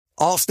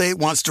Allstate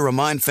wants to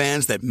remind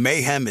fans that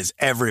mayhem is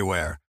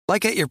everywhere,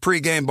 like at your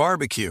pregame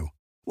barbecue.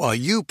 While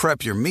you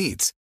prep your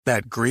meats,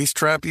 that grease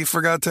trap you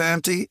forgot to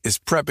empty is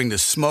prepping to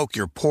smoke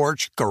your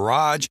porch,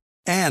 garage,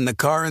 and the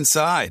car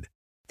inside.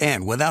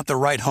 And without the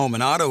right home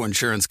and auto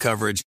insurance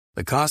coverage,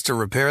 the cost to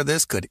repair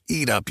this could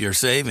eat up your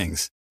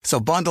savings. So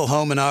bundle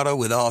home and auto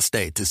with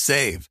Allstate to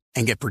save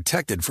and get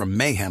protected from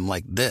mayhem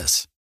like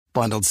this.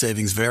 Bundled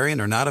savings vary and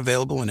are not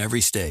available in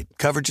every state.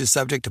 Coverage is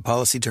subject to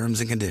policy terms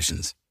and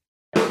conditions.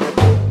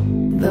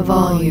 The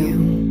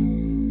Volume.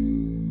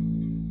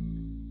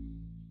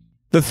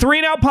 The 3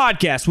 and Out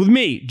podcast with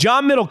me,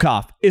 John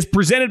Middlecoff, is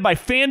presented by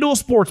FanDuel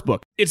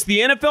Sportsbook. It's the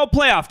NFL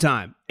playoff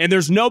time, and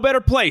there's no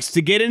better place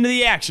to get into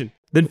the action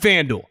than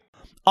FanDuel.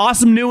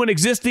 Awesome new and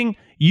existing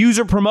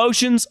user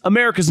promotions,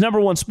 America's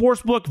 #1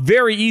 sportsbook,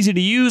 very easy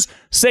to use,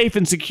 safe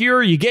and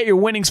secure. You get your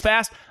winnings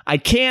fast. I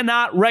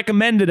cannot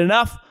recommend it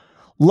enough.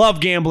 Love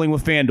gambling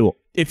with FanDuel.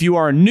 If you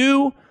are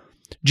new,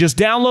 just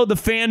download the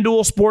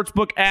FanDuel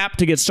Sportsbook app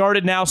to get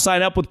started now.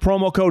 Sign up with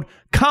promo code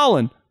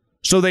Colin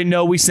so they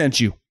know we sent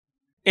you.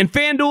 And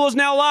FanDuel is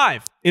now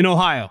live in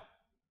Ohio.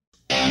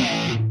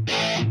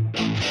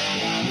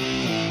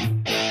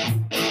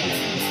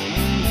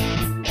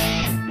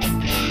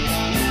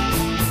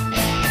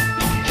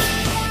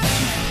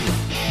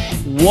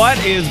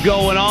 What is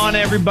going on,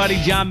 everybody?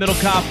 John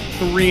Middlecoff,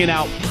 3 and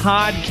Out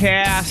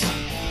podcast.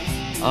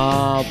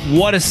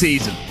 What a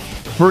season.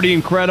 Pretty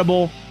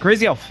incredible.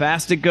 Crazy how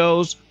fast it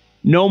goes.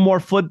 No more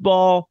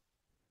football.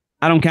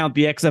 I don't count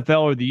the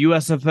XFL or the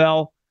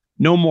USFL.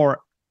 No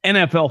more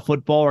NFL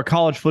football or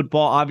college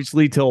football,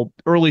 obviously, till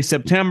early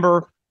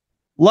September.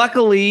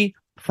 Luckily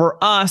for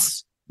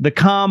us, the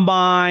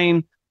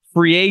combine,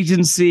 free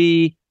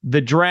agency,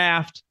 the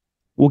draft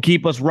will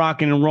keep us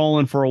rocking and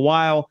rolling for a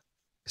while.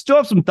 Still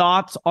have some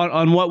thoughts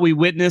on what we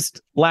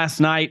witnessed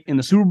last night in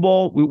the Super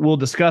Bowl. We'll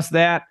discuss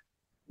that.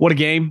 What a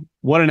game.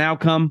 What an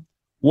outcome.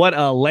 What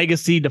a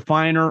legacy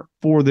definer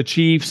for the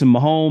Chiefs and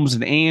Mahomes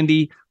and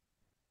Andy.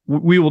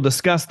 We will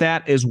discuss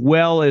that, as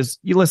well as,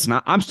 listen,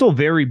 I'm still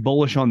very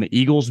bullish on the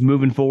Eagles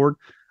moving forward.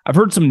 I've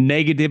heard some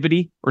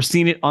negativity or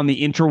seen it on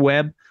the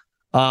interweb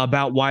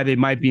about why they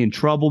might be in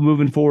trouble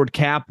moving forward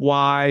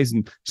cap-wise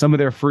and some of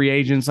their free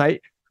agents.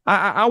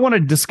 I want to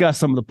discuss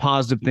some of the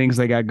positive things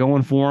they got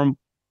going for them.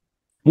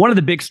 One of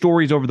the big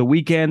stories over the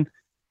weekend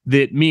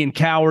that me and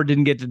Coward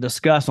didn't get to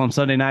discuss on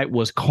Sunday night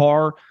was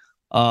Carr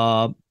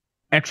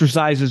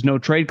exercises no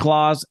trade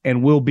clause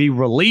and will be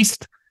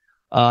released.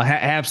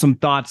 Have some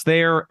thoughts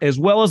there, as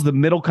well as the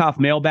Middlecoff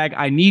mailbag.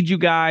 I need you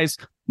guys.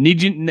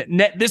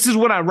 This is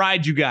when I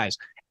ride you guys.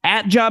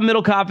 At John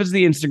Middlecoff is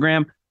the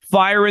Instagram.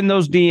 Fire in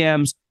those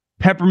DMs.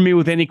 Pepper me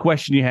with any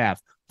question you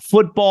have.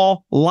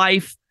 Football,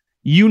 life,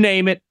 you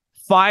name it.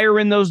 Fire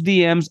in those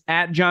DMs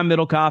at John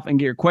Middlecoff and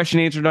get your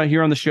question answered out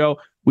here on the show.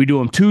 We do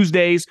them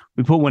Tuesdays.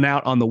 We put one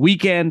out on the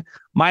weekend.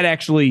 Might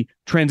actually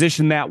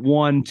transition that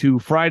one to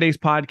Friday's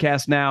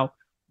podcast now.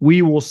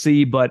 We will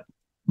see, but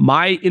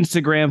my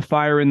Instagram,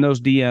 fire in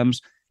those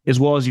DMs, as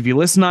well as if you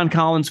listen on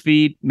Colin's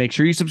feed, make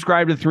sure you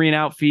subscribe to the 3 and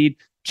Out feed.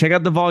 Check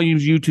out the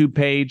Volume's YouTube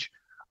page.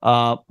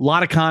 A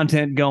lot of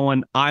content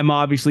going. I'm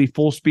obviously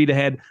full speed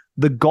ahead.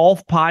 The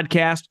golf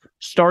podcast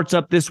starts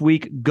up this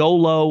week. Go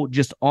low,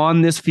 just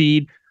on this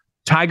feed.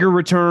 Tiger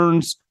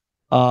returns.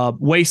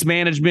 Waste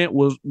Management,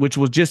 which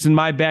was just in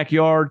my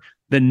backyard.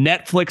 The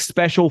Netflix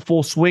special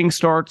Full Swing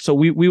starts. So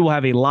we will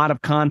have a lot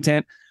of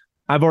content.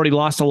 I've already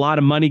lost a lot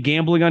of money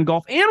gambling on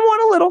golf and won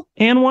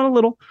a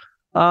little,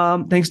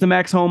 thanks to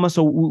Max Homa.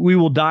 So we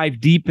will dive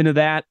deep into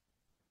that.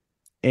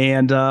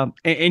 And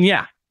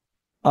yeah,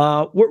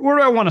 where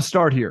do I want to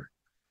start here?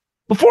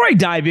 Before I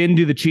dive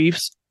into the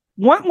Chiefs,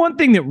 one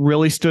thing that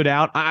really stood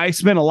out, I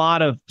spent a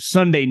lot of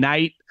Sunday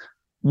night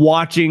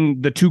watching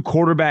the two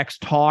quarterbacks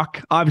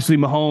talk. Obviously,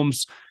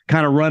 Mahomes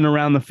kind of running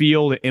around the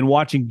field and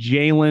watching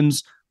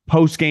Jalen's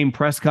post-game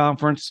press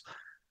conference.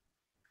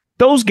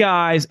 Those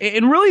guys,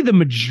 and really the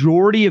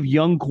majority of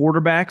young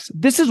quarterbacks,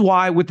 this is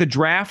why with the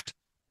draft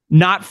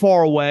not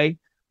far away,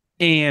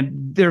 and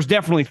there's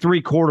definitely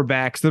 3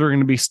 quarterbacks that are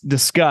going to be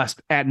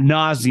discussed ad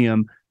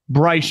nauseum: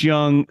 Bryce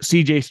Young,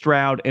 CJ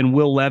Stroud, and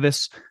Will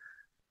Levis.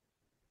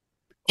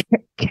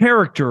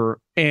 Character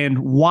and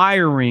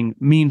wiring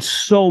means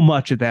so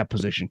much at that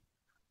position.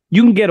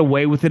 You can get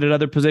away with it at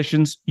other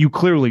positions. You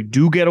clearly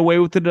do get away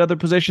with it at other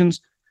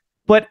positions,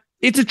 but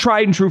it's a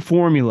tried and true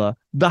formula.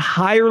 The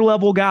higher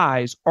level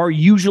guys are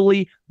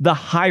usually the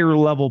higher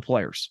level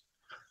players.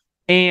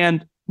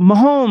 And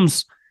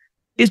Mahomes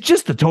is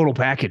just the total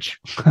package.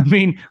 I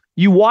mean,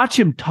 you watch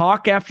him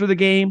talk after the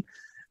game,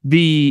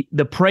 the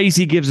praise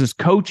he gives his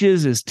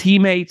coaches, his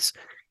teammates.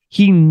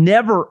 He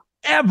never,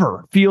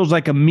 ever feels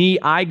like a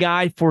I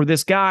guy for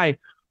this guy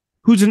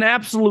who's an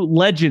absolute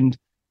legend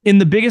in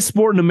the biggest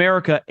sport in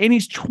America, and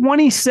he's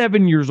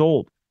 27 years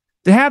old.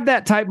 To have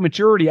that type of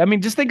maturity, I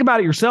mean, just think about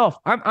it yourself.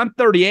 I'm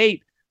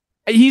 38.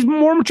 He's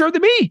more mature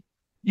than me.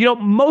 You know,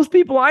 most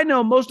people I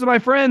know, most of my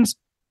friends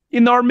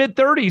in our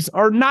mid-30s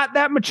are not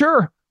that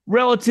mature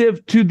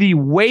relative to the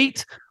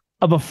weight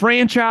of a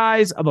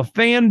franchise, of a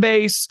fan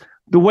base,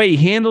 the way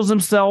he handles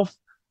himself.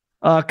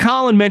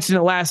 Colin mentioned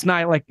it last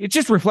night. Like, it's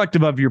just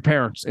reflective of your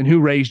parents and who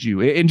raised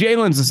you. And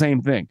Jalen's the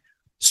same thing.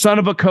 Son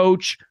of a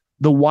coach,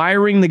 the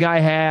wiring the guy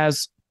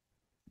has.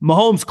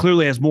 Mahomes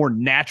clearly has more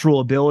natural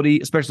ability,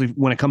 especially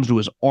when it comes to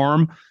his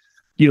arm.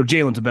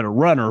 Jalen's a better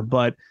runner,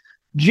 but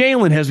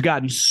Jalen has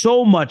gotten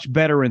so much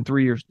better in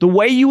 3 years. The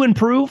way you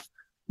improve,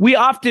 we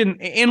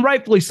often, and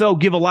rightfully so,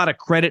 give a lot of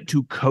credit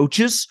to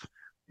coaches,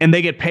 and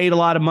they get paid a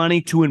lot of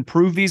money to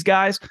improve these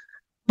guys.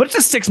 But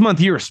it's a 6-month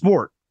year of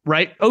sport,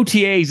 right?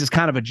 OTAs is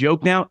kind of a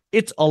joke now.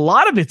 A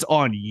lot of it's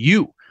on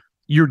you.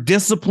 Your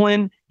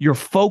discipline, your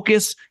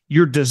focus,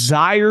 your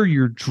desire,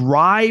 your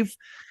drive.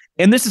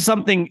 And this is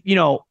something,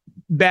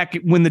 back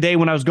when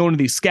I was going to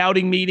these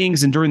scouting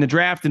meetings and during the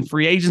draft and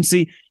free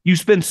agency, you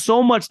spend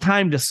so much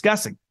time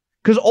discussing,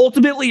 because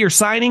ultimately you're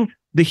signing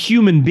the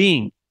human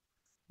being,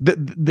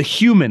 the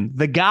human,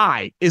 the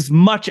guy, as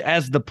much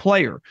as the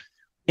player.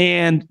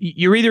 And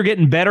you're either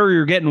getting better or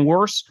you're getting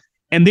worse.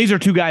 And these are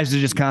two guys that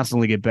just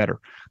constantly get better.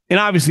 And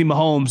obviously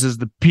Mahomes is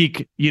the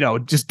peak,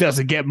 just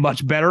doesn't get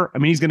much better. I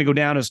mean, he's going to go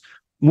down as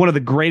one of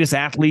the greatest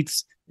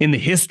athletes in the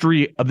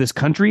history of this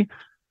country.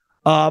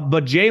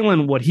 But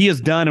Jalen, what he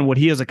has done and what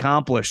he has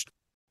accomplished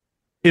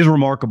is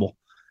remarkable,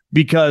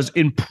 because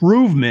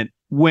improvement,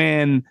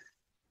 when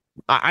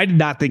I did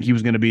not think he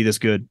was going to be this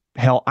good.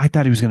 Hell, I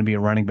thought he was going to be a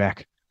running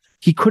back.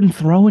 He couldn't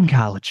throw in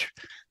college.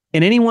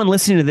 And anyone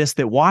listening to this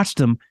that watched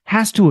him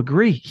has to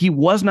agree. He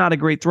was not a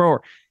great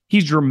thrower.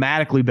 He's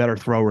dramatically better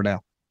thrower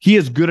now. He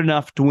is good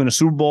enough to win a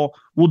Super Bowl.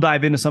 We'll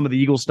dive into some of the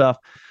Eagles stuff.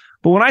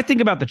 But when I think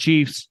about the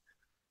Chiefs,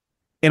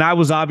 and I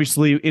was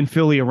obviously in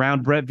Philly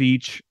around Brett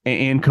Veach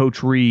and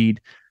Coach Reed,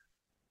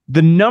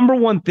 the number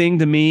one thing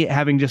to me,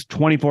 having just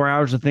 24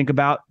 hours to think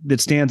about, that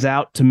stands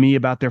out to me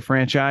about their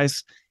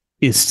franchise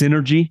is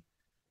synergy,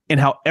 and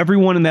how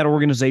everyone in that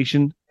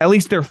organization, at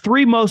least their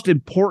three most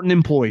important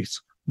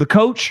employees, the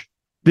coach,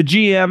 the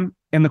GM,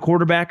 and the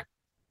quarterback,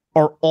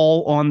 are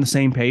all on the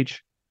same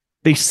page.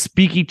 They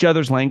speak each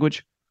other's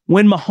language.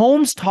 When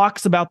Mahomes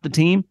talks about the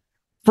team,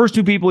 first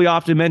two people he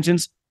often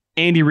mentions,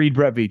 Andy Reid,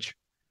 Brett Veach.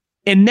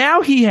 And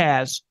now he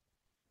has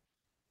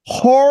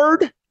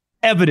hard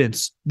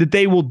evidence that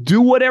they will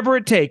do whatever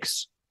it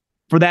takes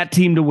for that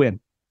team to win.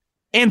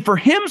 And for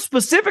him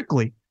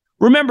specifically,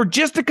 remember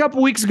just a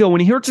couple weeks ago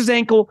when he hurts his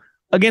ankle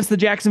against the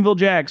Jacksonville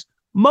Jags,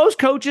 most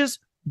coaches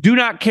do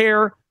not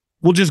care.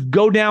 We'll just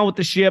go down with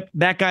the ship.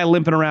 That guy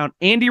limping around.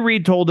 Andy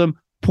Reid told him,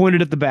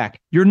 pointed at the back,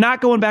 you're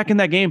not going back in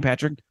that game,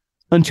 Patrick,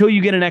 until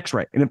you get an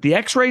x-ray. And if the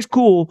x-ray's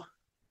cool,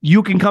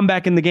 you can come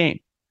back in the game.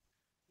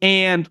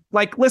 And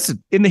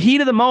listen, in the heat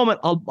of the moment,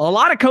 a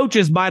lot of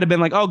coaches might have been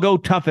like, oh, go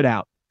tough it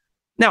out.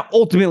 Now,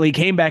 ultimately, he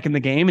came back in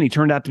the game and he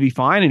turned out to be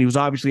fine, and he was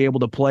obviously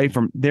able to play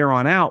from there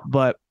on out.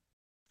 But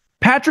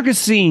Patrick has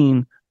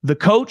seen the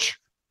coach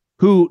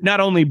who not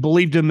only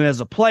believed him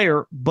as a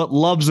player, but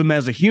loves him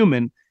as a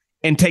human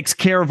and takes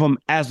care of him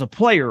as a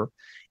player,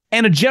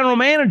 and a general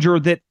manager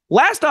that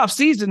last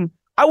offseason,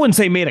 I wouldn't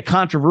say made a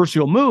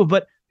controversial move,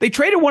 but they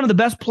traded one of the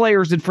best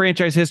players in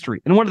franchise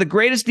history and one of the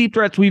greatest deep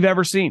threats we've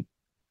ever seen.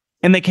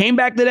 And they came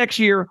back the next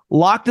year,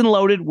 locked and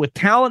loaded with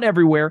talent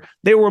everywhere.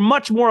 They were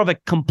much more of a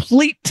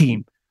complete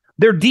team.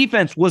 Their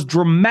defense was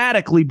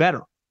dramatically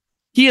better.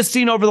 He has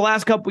seen over the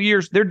last couple of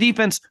years, their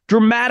defense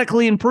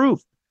dramatically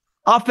improve.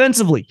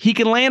 Offensively, he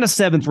can land a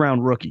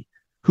 7th-round rookie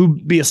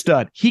who'd be a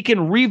stud. He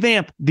can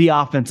revamp the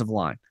offensive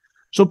line.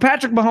 So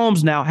Patrick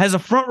Mahomes now has a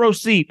front row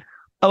seat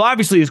of,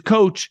 obviously, his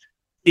coach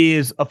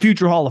is a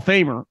future Hall of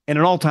Famer and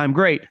an all-time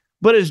great,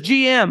 but his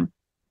GM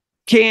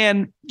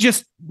can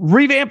just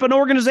revamp an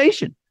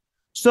organization.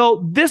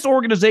 So this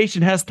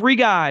organization has three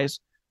guys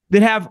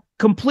that have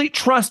complete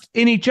trust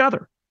in each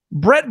other.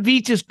 Brett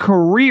Veach's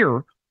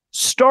career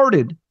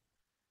started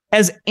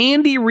as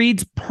Andy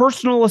Reid's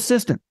personal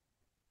assistant.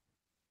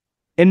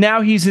 And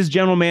now he's his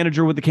general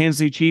manager with the Kansas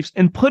City Chiefs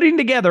and putting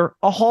together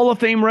a Hall of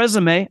Fame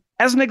resume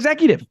as an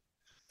executive.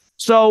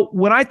 So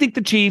when I think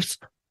the Chiefs,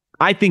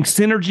 I think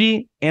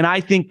synergy and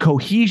I think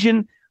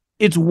cohesion.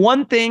 It's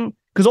one thing,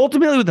 because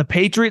ultimately with the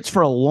Patriots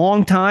for a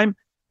long time,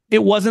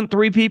 it wasn't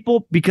three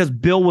people because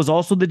Bill was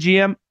also the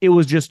GM. It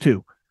was just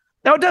two.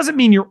 Now, it doesn't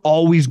mean you're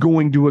always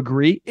going to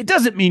agree. It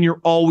doesn't mean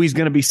you're always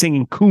going to be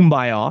singing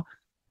Kumbaya.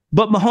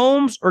 But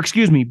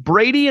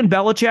Brady and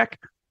Belichick,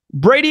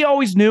 Brady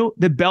always knew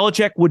that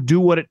Belichick would do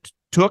what it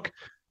took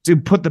to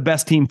put the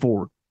best team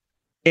forward.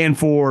 And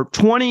for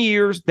 20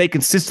 years, they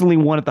consistently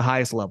won at the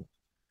highest level.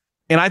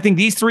 And I think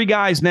these three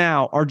guys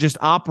now are just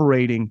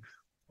operating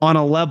on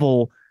a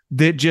level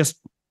that just,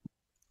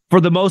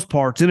 for the most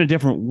part, it's in a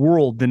different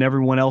world than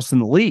everyone else in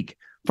the league,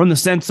 from the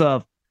sense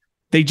of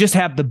they just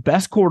have the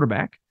best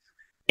quarterback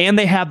and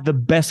they have the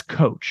best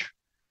coach.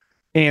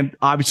 And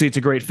obviously it's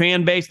a great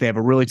fan base. They have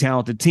a really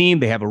talented team.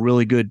 They have a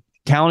really good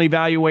talent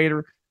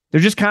evaluator.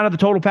 They're just kind of the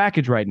total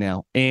package right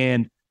now.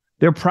 And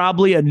they're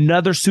probably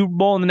another Super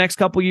Bowl in the next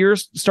couple of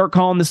years. Start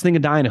calling this thing a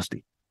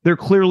dynasty. They're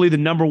clearly the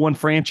number one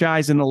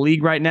franchise in the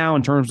league right now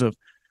in terms of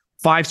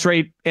 5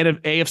 straight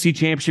AFC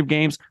championship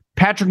games.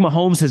 Patrick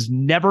Mahomes has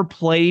never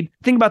played.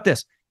 Think about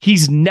this.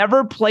 He's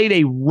never played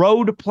a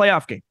road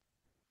playoff game.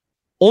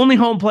 only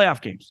home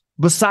playoff games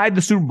beside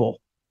the Super Bowl.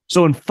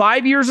 So in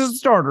 5 years as a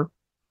starter,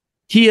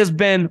 he has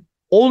been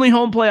only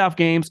home playoff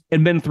games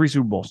and been 3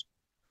 Super Bowls.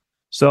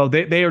 So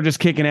they are just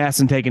kicking ass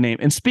and taking aim.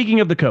 And speaking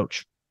of the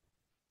coach,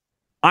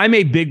 I'm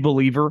a big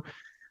believer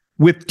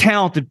with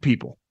talented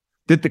people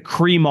that the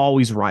cream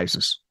always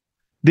rises,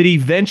 that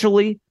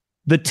eventually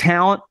the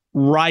talent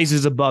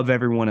rises above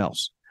everyone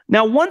else.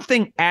 Now, one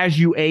thing as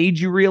you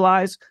age, you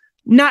realize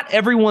not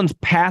everyone's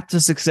path to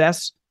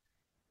success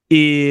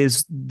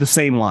is the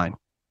same line.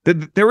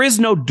 There is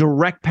no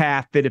direct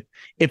path that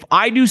if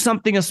I do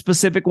something a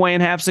specific way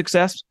and have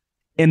success,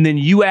 and then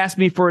you ask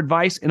me for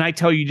advice and I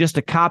tell you just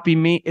to copy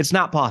me, it's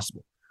not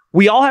possible.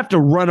 We all have to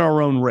run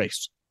our own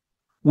race.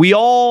 We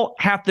all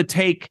have to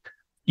take,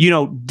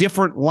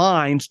 different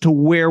lines to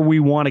where we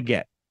want to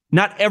get.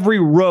 Not every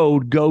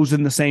road goes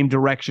in the same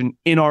direction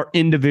in our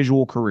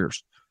individual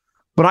careers.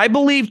 But I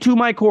believe to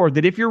my core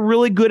that if you're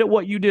really good at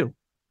what you do,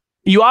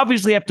 you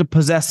obviously have to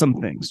possess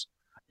some things.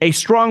 A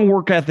strong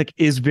work ethic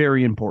is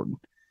very important.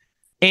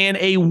 And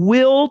a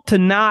will to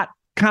not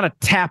kind of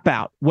tap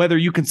out, whether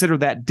you consider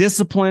that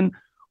discipline,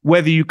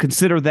 whether you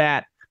consider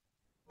that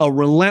a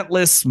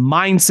relentless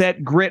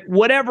mindset, grit,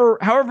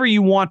 however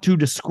you want to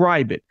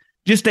describe it,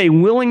 just a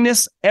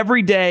willingness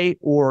every day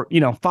or,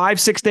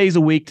 5-6 days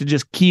a week to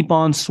just keep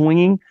on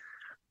swinging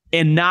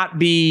and not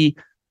be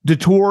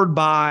detoured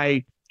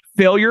by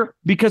failure,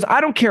 because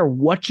I don't care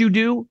what you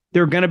do,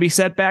 there are going to be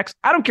setbacks.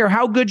 I don't care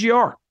how good you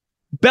are.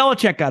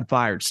 Belichick got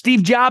fired.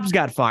 Steve Jobs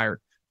got fired.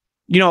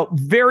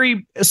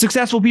 Very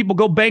successful people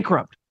go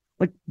bankrupt.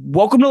 Like,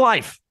 welcome to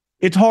life.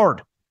 It's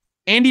hard.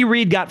 Andy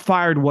Reid got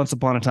fired once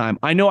upon a time.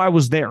 I know I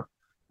was there.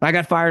 I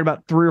got fired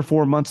about 3 or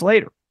 4 months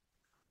later.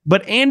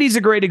 But Andy's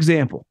a great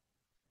example.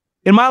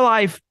 In my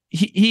life,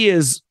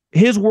 his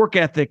work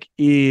ethic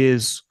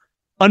is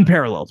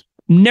unparalleled.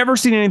 Never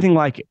seen anything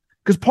like it.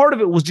 Because part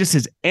of it was just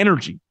his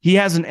energy. He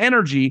has an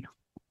energy,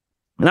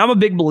 and I'm a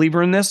big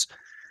believer in this,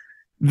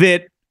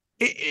 that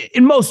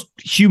in most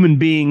human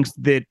beings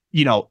that,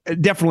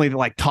 definitely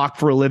like talk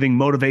for a living,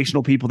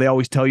 motivational people, they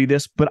always tell you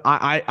this, but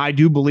I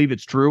do believe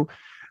it's true,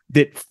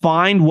 that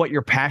find what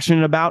you're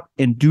passionate about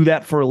and do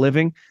that for a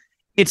living.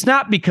 It's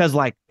not because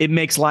like it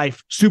makes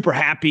life super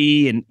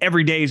happy and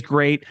every day is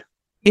great.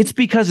 It's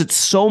because it's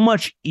so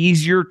much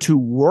easier to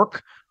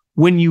work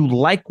when you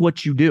like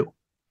what you do,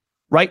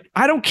 right?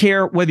 I don't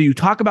care whether you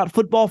talk about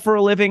football for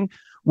a living,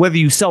 whether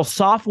you sell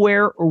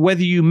software, or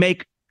whether you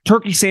make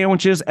turkey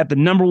sandwiches at the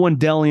 #1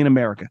 deli in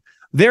America.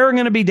 There are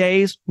going to be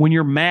days when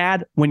you're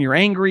mad, when you're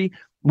angry,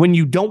 when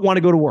you don't want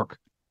to go to work.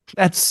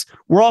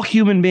 We're all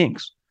human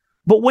beings.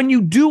 But when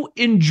you do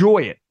enjoy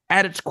it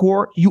at its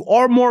core, you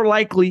are more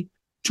likely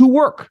to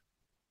work.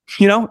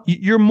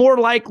 You're more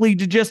likely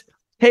to just,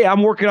 hey,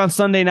 I'm working on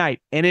Sunday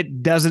night and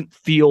it doesn't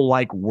feel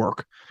like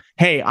work.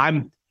 Hey,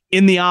 I'm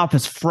in the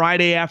office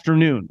Friday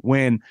afternoon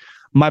when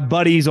my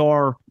buddies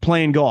are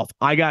playing golf.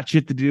 I got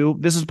shit to do.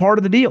 This is part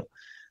of the deal.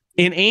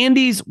 And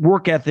Andy's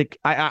work ethic,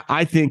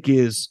 I think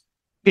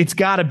it's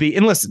got to be,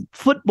 and listen,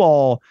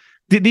 football,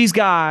 these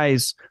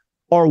guys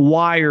are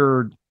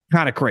wired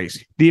kind of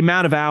crazy. The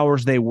amount of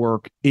hours they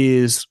work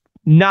is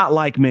not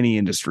like many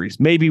industries,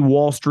 maybe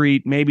Wall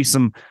Street, maybe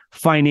some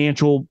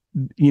financial,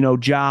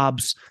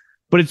 jobs,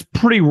 but it's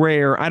pretty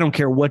rare. I don't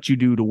care what you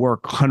do to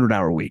work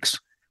 100-hour weeks.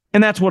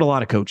 And that's what a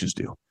lot of coaches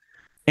do.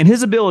 And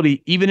his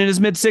ability, even in his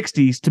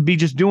mid-60s, to be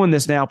just doing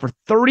this now for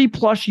 30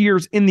 plus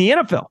years in the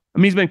NFL. I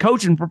mean, he's been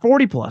coaching for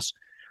 40 plus.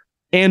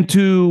 And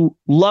to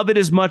love it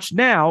as much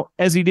now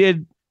as he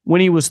did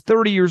when he was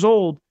 30 years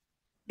old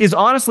is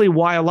honestly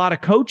why a lot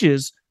of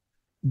coaches,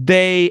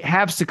 they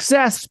have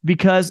success,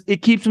 because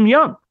it keeps them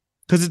young.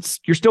 Because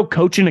you're still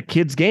coaching a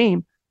kid's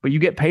game, but you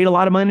get paid a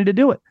lot of money to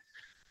do it.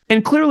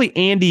 And clearly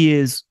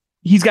Andy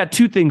he's got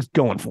 2 things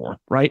going for him,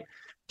 right?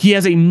 He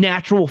has a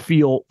natural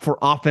feel for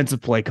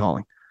offensive play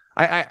calling.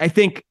 I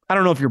think, I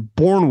don't know if you're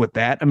born with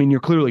that. I mean, you're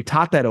clearly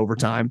taught that over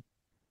time.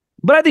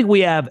 But I think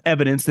we have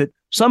evidence that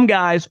some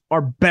guys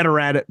are better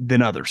at it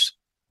than others,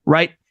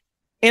 right?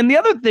 And the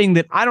other thing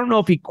that I don't know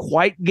if he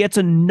quite gets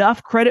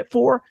enough credit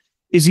for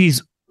is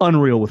he's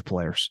unreal with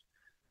players.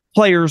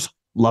 Players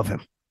love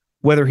him.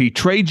 Whether he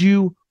trades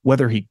you,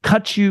 whether he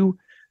cuts you,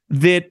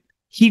 that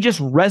he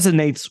just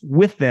resonates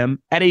with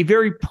them at a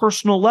very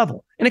personal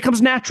level. And it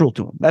comes natural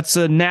to him. That's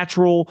a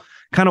natural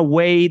kind of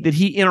way that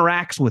he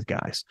interacts with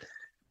guys.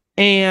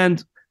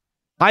 And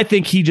I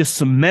think he just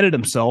cemented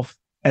himself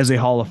as a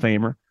Hall of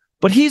Famer.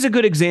 But he's a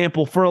good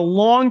example for a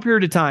long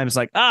period of time. It's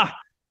like,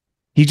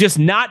 he's just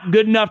not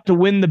good enough to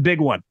win the big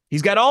one.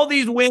 He's got all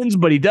these wins,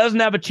 but he doesn't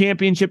have a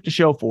championship to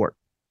show for it.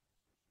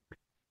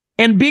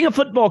 And being a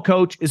football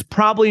coach is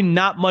probably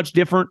not much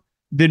different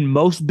than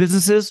most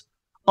businesses.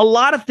 A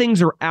lot of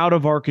things are out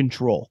of our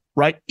control,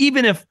 right?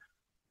 Even if,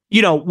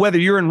 whether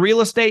you're in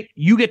real estate,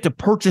 you get to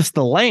purchase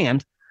the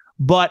land.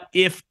 But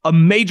if a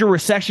major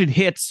recession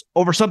hits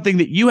over something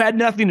that you had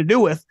nothing to do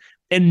with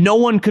and no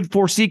one could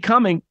foresee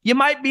coming, you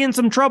might be in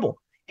some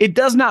trouble. It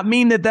does not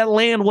mean that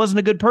land wasn't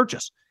a good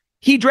purchase.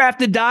 He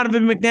drafted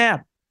Donovan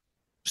McNabb,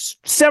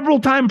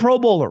 several-time Pro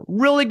Bowler,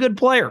 really good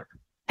player,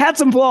 had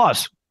some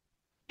flaws.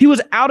 He was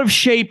out of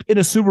shape in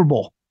a Super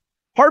Bowl.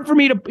 Hard for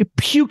me to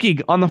puking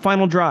on the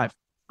final drive.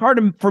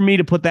 Hard for me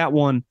to put that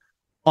one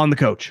on the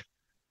coach.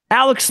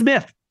 Alex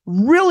Smith,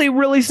 really,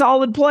 really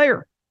solid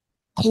player.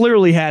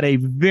 Clearly had a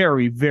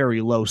very,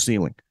 very low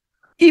ceiling.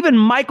 Even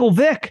Michael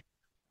Vick,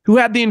 who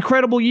had the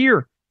incredible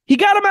year, he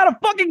got him out of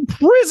fucking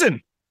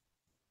prison.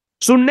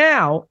 So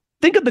now,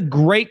 think of the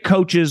great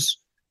coaches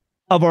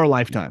of our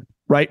lifetime,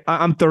 right?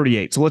 I'm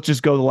 38, so let's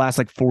just go the last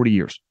 40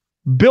 years.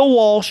 Bill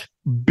Walsh,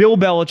 Bill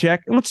Belichick,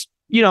 and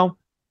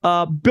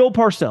Bill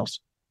Parcells.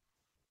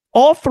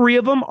 All three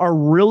of them are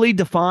really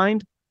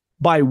defined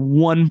by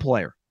one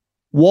player.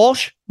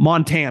 Walsh,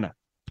 Montana.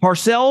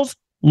 Parcells,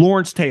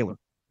 Lawrence Taylor.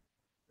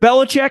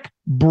 Belichick,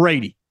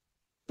 Brady.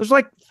 There's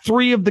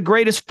three of the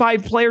greatest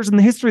 5 players in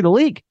the history of the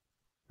league.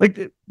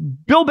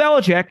 Bill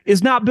Belichick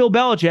is not Bill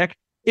Belichick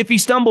if he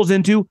stumbles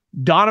into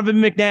Donovan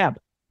McNabb.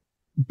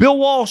 Bill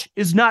Walsh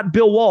is not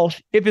Bill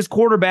Walsh if his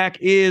quarterback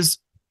is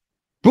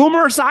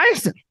Boomer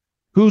Esiason,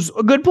 who's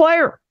a good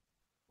player,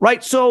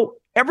 right? So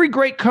every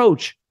great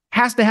coach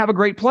has to have a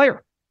great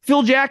player.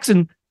 Phil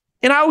Jackson,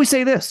 and I always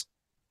say this,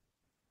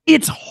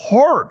 it's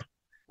hard.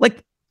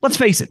 Let's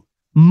face it,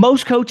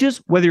 most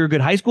coaches, whether you're a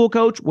good high school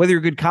coach, whether you're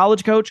a good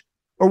college coach,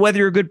 or whether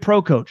you're a good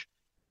pro coach,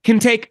 can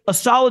take a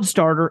solid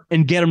starter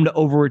and get him to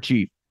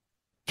overachieve.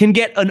 Can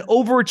get an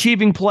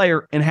overachieving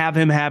player and have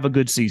him have a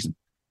good season.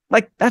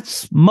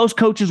 That's most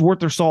coaches worth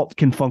their salt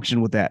can function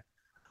with that.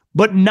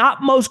 But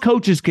not most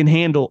coaches can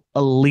handle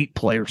elite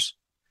players.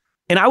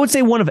 And I would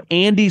say one of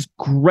Andy's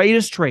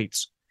greatest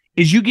traits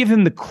is you give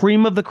him the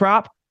cream of the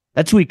crop,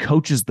 that's who he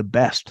coaches the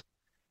best.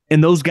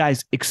 And those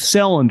guys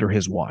excel under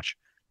his watch,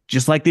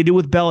 just like they did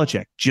with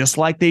Belichick, just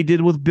like they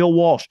did with Bill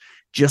Walsh,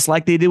 just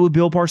like they did with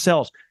Bill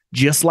Parcells,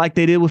 just like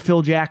they did with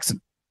Phil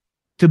Jackson.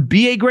 To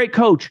be a great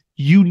coach,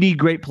 you need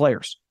great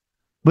players.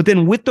 But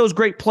then with those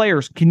great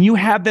players, can you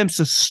have them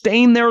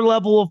sustain their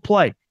level of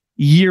play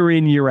year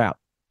in, year out?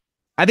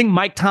 I think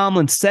Mike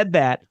Tomlin said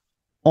that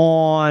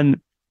to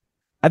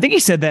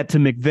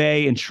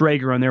McVay and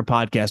Schrager on their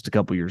podcast a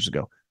couple years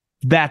ago.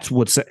 That's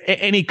what's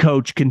any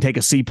coach can take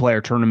a C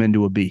player, turn him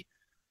into a B.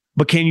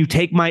 But can you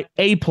take my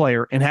A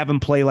player and have him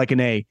play like an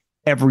A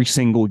every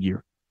single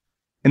year?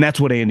 And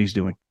that's what Andy's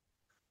doing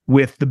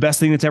with the best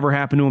thing that's ever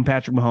happened to him,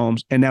 Patrick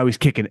Mahomes. And now he's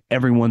kicking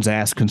everyone's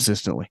ass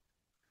consistently.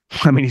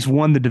 He's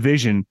won the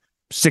division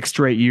 6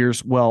 straight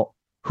years. Well,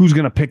 who's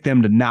going to pick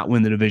them to not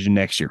win the division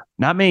next year?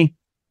 Not me,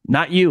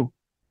 not you.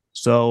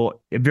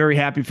 So very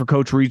happy for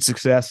Coach Reid's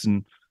success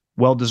and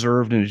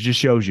well-deserved. And it just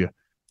shows you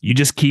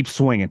just keep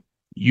swinging.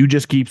 You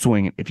just keep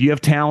swinging. If you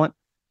have talent,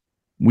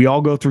 we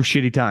all go through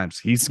shitty times.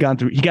 He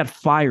got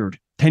fired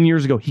 10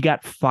 years ago. He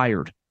got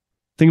fired.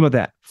 Think about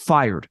that.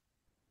 Fired.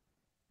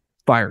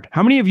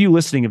 How many of you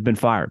listening have been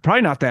fired?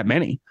 Probably not that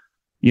many.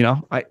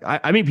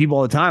 I meet people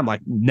all the time,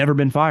 never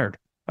been fired.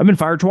 I've been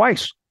fired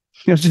twice.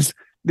 It's just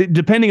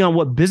depending on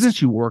what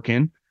business you work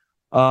in.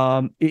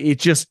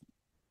 It's just,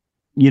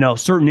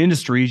 certain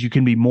industries you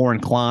can be more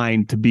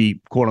inclined to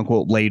be quote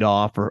unquote laid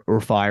off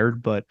or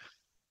fired. But,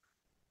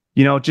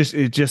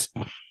 it's just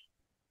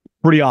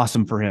pretty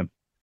awesome for him.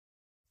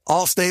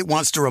 Allstate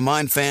wants to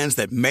remind fans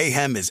that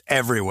mayhem is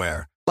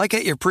everywhere, like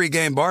at your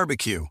pregame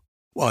barbecue.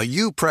 While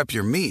you prep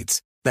your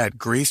meats, that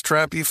grease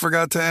trap you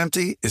forgot to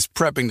empty is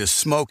prepping to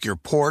smoke your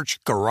porch,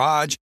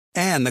 garage,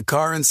 and the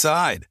car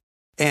inside.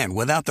 And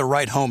without the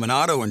right home and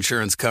auto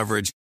insurance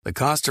coverage, the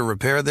cost to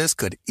repair this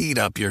could eat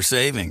up your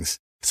savings.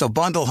 So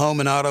bundle home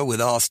and auto with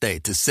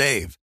Allstate to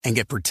save and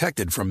get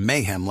protected from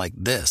mayhem like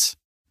this.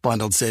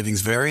 Bundled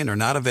savings vary and are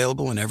not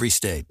available in every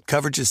state.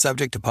 Coverage is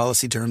subject to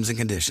policy terms and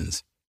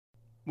conditions.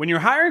 When you're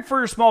hiring for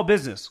your small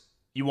business,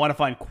 you want to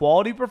find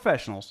quality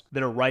professionals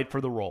that are right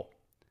for the role.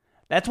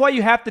 That's why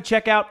you have to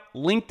check out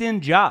LinkedIn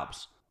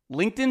Jobs.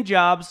 LinkedIn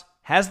Jobs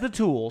has the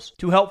tools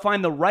to help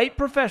find the right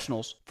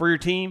professionals for your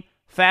team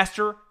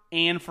faster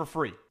and for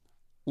free.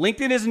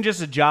 LinkedIn isn't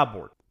just a job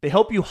board. They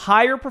help you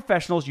hire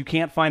professionals you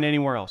can't find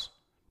anywhere else.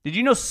 Did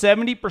you know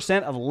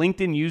 70% of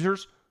LinkedIn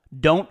users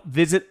don't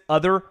visit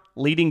other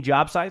leading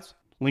job sites?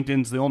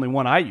 LinkedIn's the only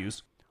one I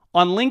use.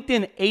 On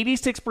LinkedIn,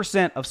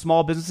 86% of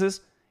small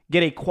businesses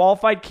get a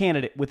qualified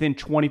candidate within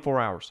 24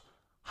 hours.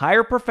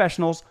 Hire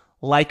professionals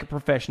like a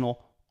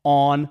professional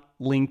on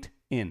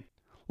LinkedIn.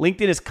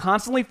 LinkedIn is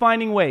constantly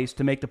finding ways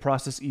to make the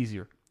process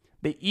easier.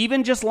 They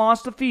even just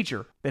launched a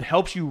feature that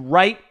helps you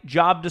write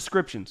job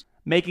descriptions,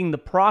 making the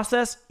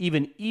process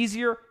even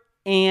easier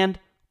and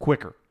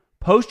quicker.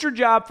 Post your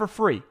job for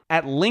free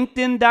at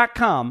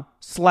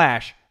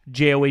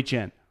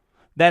linkedin.com/JOHN.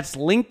 That's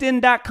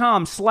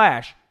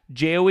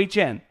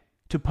linkedin.com/JOHN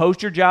to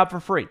post your job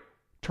for free.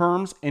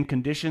 Terms and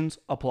conditions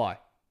apply.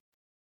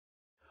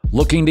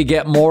 Looking to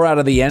get more out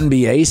of the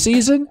NBA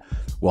season?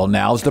 Well,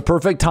 now's the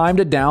perfect time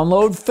to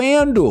download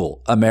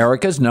FanDuel,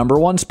 America's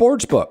 #1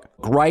 sportsbook.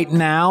 Right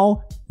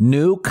now,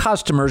 new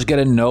customers get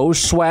a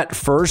no-sweat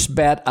first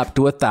bet up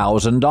to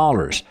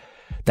 $1,000.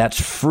 That's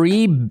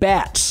free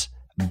bets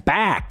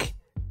back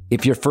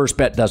if your first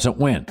bet doesn't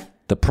win.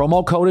 The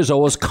promo code is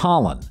always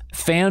Colin.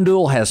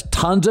 FanDuel has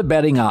tons of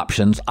betting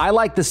options. I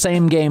like the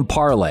same game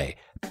parlay.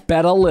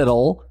 Bet a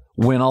little,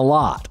 win a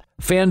lot.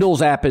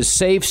 FanDuel's app is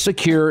safe,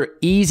 secure,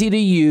 easy to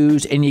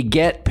use, and you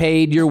get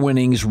paid your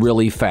winnings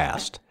really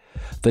fast.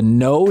 The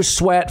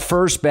no-sweat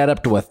first bet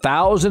up to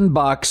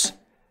 $1,000.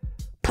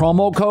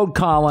 Promo code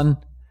Colin.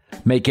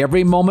 Make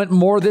every moment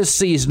more this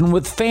season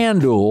with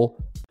FanDuel,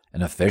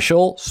 an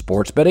official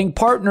sports betting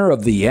partner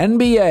of the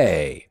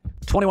NBA.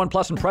 21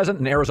 plus and present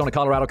in Arizona,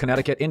 Colorado,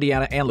 Connecticut,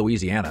 Indiana, and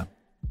Louisiana.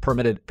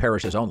 Permitted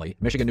parishes only.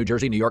 Michigan, New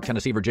Jersey, New York,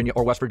 Tennessee, Virginia,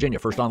 or West Virginia.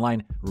 First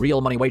online, real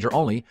money wager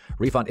only.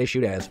 Refund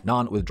issued as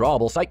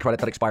non-withdrawable site credit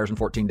that expires in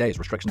 14 days.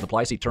 Restrictions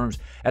apply. See terms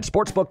at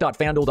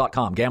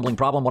sportsbook.fanduel.com. Gambling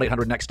problem,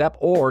 1-800-NEXT-STEP,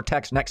 or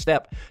text NEXT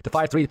STEP to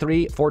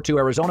 53342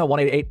 Arizona,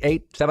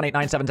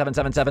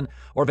 1-888-789-7777,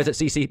 or visit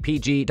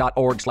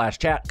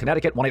ccpg.org/chat.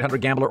 Connecticut,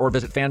 1-800-GAMBLER, or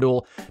visit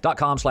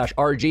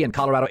fanduel.com/RG. In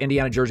Colorado,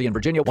 Indiana, Jersey, and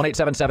Virginia,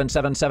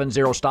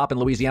 1-877-770-STOP. In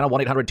Louisiana,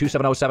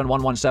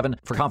 1-800-270-7117.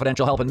 For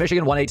confidential help in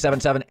Michigan,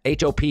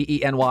 1-877-HOPENY,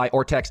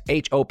 or text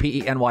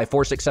HOPENY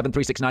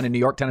 467-369 in New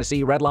York,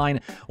 Tennessee. Red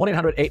line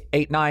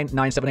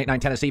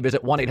 1-800-889-9789 Tennessee.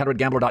 Visit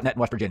 1-800-GAMBLER.net in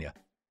West Virginia.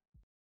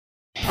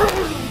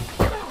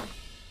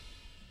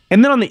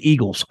 And then on the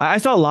Eagles, I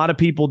saw a lot of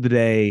people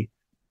today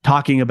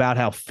talking about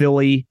how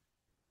Philly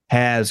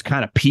has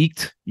kind of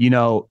peaked. You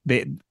know,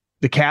 the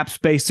cap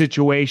space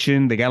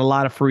situation. They got a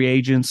lot of free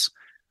agents.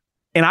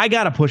 And I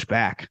got to push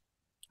back.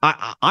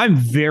 I'm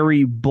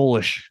very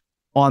bullish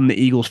on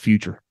the Eagles'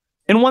 future.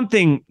 And one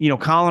thing, you know,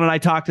 Colin and I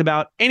talked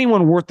about,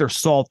 anyone worth their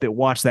salt that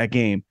watched that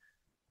game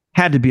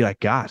had to be like,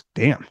 God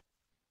damn,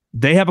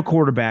 they have a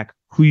quarterback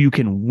who you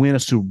can win a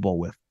Super Bowl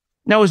with.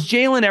 Now, is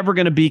Jalen ever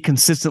going to be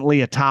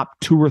consistently a top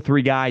 2 or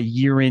 3 guy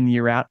year in,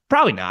 year out?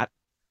 Probably not.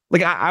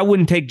 Like, I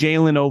wouldn't take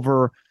Jalen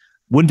over,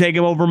 wouldn't take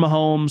him over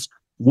Mahomes,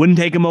 wouldn't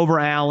take him over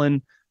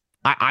Allen.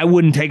 I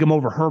wouldn't take him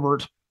over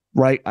Herbert,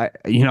 right?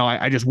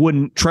 I just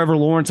wouldn't. Trevor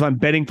Lawrence, I'm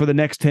betting for the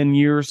next 10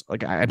 years.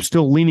 Like, I'm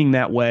still leaning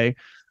that way.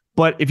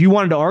 But if you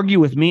wanted to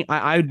argue with me,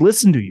 I'd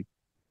listen to you.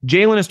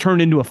 Jalen has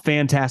turned into a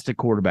fantastic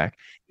quarterback.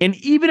 And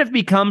even if it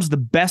becomes the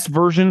best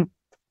version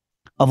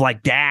of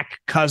like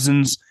Dak,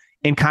 Cousins,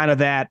 and kind of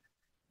that,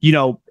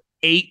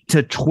 8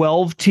 to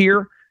 12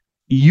 tier,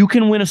 you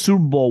can win a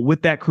Super Bowl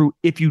with that crew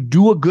if you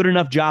do a good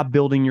enough job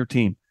building your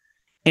team.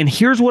 And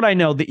here's what I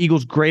know the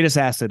Eagles' greatest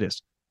asset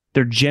is: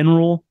 their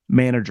general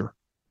manager.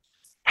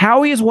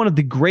 Howie is one of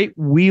the great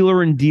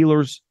wheeler and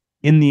dealers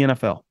in the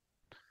NFL.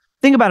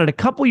 Think about it. A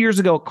couple years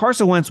ago,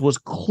 Carson Wentz was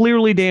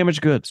clearly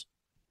damaged goods.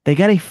 They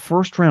got a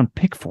first-round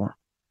pick for him.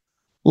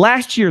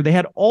 Last year, they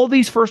had all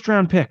these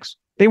first-round picks.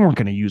 They weren't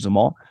going to use them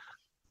all.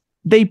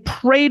 They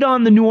preyed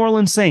on the New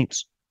Orleans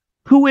Saints,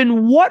 who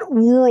in what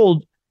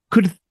world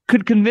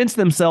could convince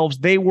themselves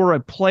they were a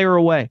player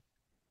away?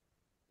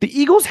 The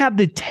Eagles have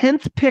the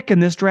 10th pick in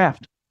this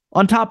draft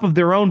on top of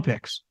their own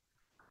picks.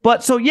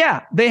 But so,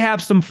 yeah, they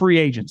have some free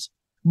agents.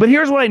 But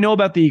here's what I know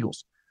about the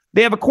Eagles.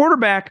 They have a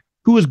quarterback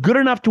who is good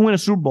enough to win a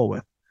Super Bowl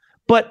with.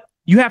 But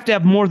you have to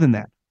have more than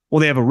that. Well,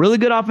 they have a really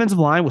good offensive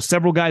line with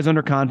several guys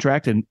under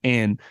contract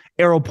and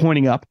arrow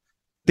pointing up.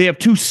 They have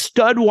 2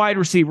 stud wide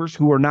receivers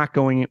who are not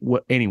going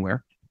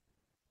anywhere.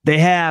 They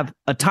have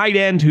a tight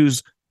end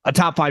who's a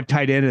top 5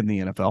 tight end in the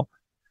NFL.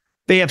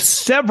 They have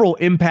several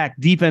impact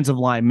defensive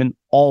linemen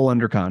all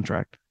under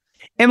contract.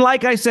 And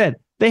like I said,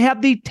 they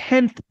have the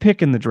 10th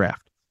pick in the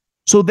draft,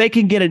 so they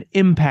can get an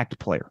impact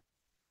player.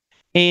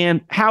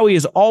 And Howie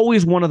is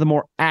always one of the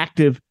more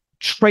active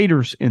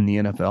traders in the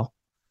NFL.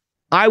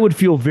 I would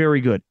feel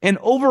very good. And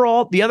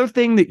overall, the other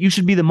thing that you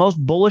should be the most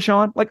bullish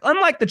on, like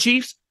unlike the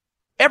Chiefs,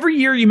 every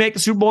year you make the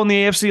Super Bowl in the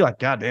AFC, like,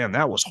 God damn,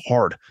 that was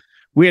hard.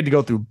 We had to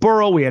go through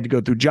Burrow. We had to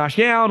go through Josh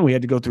Allen. We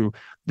had to go through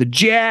the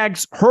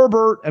Jags,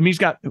 Herbert. I mean, he's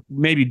got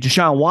maybe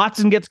Deshaun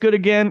Watson gets good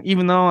again,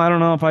 even though I don't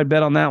know if I'd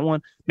bet on that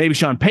one. Maybe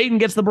Sean Payton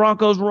gets the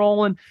Broncos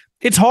rolling.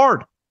 It's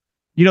hard.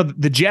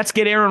 The Jets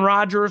get Aaron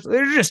Rodgers.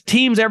 There's just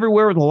teams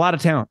everywhere with a lot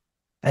of talent.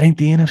 That ain't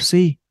the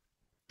NFC.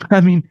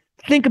 I mean,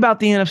 think about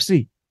the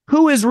NFC.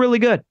 Who is really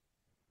good?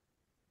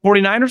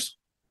 49ers?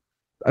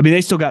 I mean,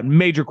 they still got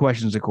major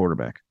questions at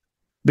quarterback.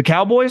 The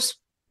Cowboys?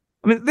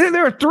 I mean,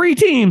 there are 3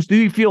 teams that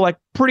you feel like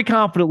pretty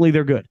confidently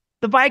they're good.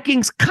 The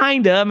Vikings,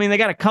 kind of. I mean, they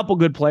got a couple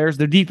good players.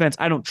 Their defense,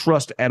 I don't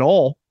trust at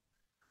all.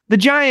 The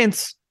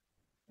Giants,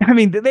 I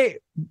mean,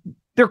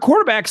 their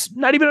quarterback's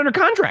not even under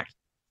contract.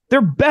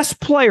 Their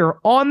best player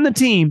on the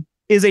team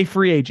is a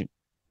free agent.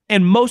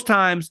 And most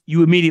times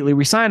you immediately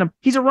re-sign him.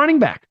 He's a running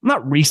back. I'm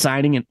not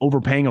re-signing and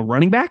overpaying a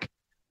running back.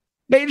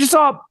 They just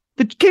saw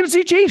the Kansas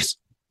City Chiefs.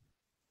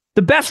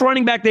 The best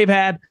running back they've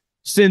had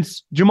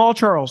since Jamal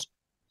Charles.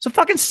 It's a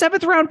fucking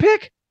 7th round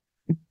pick.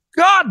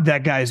 God,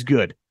 that guy's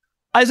good.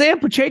 Isaiah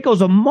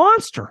Pacheco's a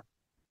monster.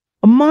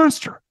 A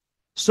monster.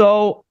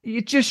 So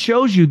it just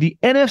shows you the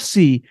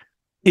NFC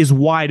is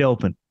wide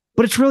open,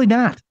 but it's really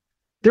not.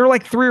 There are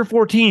like 3 or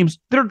 4 teams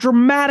that are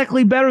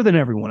dramatically better than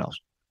everyone else.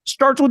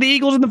 Starts with the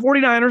Eagles and the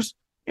 49ers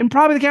and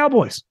probably the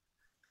Cowboys.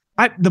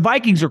 The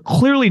Vikings are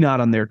clearly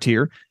not on their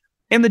tier.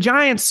 And the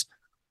Giants,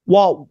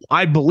 while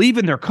I believe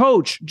in their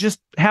coach, just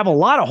have a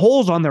lot of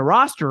holes on their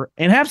roster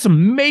and have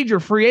some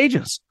major free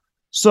agents.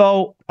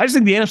 So I just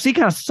think the NFC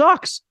kind of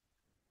sucks.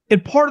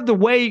 And part of the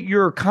way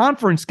your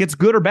conference gets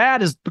good or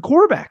bad is the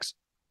quarterbacks.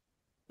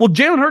 Well,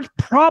 Jalen Hurts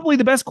probably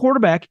the best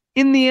quarterback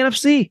in the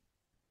NFC.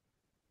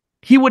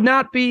 He would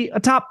not be a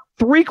top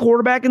 3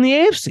 quarterback in the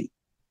AFC.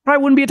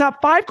 Probably wouldn't be a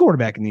top 5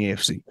 quarterback in the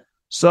AFC.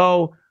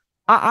 So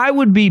I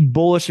would be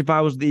bullish if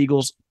I was the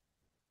Eagles.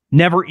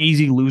 Never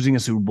easy losing a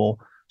Super Bowl,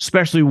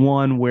 especially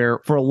one where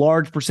for a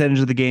large percentage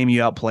of the game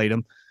you outplayed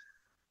them.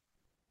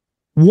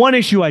 One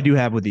issue I do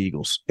have with the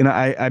Eagles, and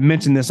I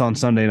mentioned this on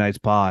Sunday night's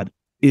pod,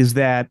 is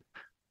that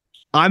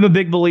I'm a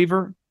big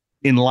believer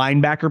in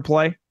linebacker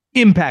play,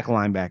 impact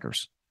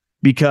linebackers.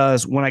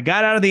 Because when I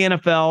got out of the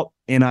NFL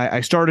and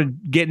I started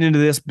getting into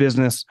this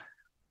business,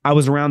 I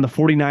was around the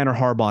 49er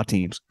Harbaugh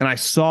teams, and I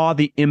saw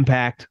the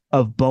impact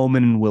of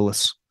Bowman and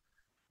Willis.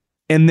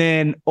 And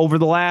then over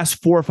the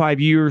last 4 or 5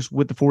 years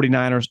with the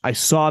 49ers, I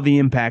saw the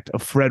impact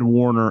of Fred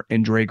Warner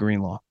and Dre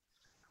Greenlaw.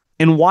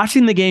 And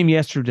watching the game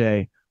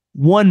yesterday,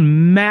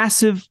 one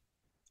massive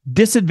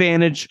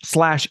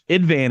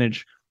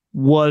disadvantage/advantage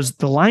was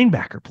the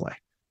linebacker play.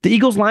 The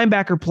Eagles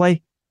linebacker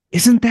play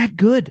isn't that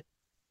good.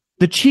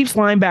 The Chiefs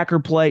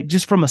linebacker play,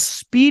 just from a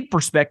speed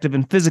perspective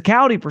and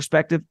physicality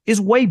perspective, is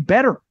way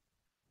better.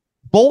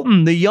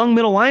 Bolton, the young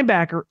middle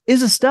linebacker,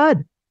 is a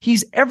stud.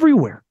 He's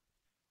everywhere.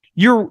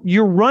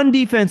 Your run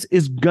defense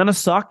is going to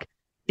suck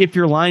if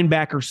your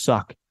linebackers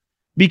suck,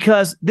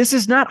 because this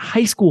is not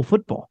high school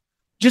football.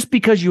 Just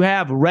because you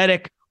have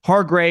Reddick,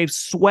 Hargraves,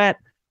 Sweat,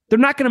 they're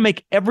not going to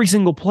make every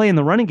single play in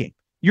the running game.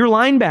 Your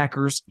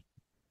linebackers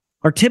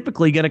are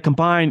typically going to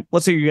combine,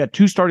 let's say you got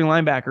 2 starting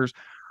linebackers,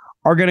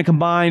 are going to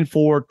combine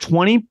for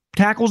 20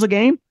 tackles a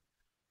game.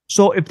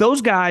 So if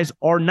those guys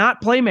are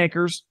not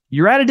playmakers,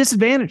 you're at a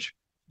disadvantage.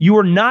 You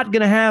are not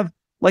going to have,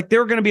 like,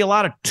 there are going to be a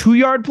lot of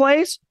 2-yard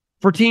plays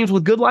for teams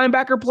with good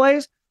linebacker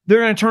plays. They're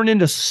going to turn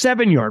into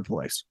 7-yard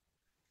plays.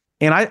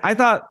 And I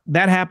thought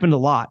that happened a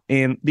lot.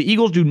 And the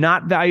Eagles do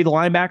not value the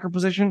linebacker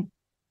position.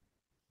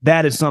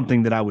 That is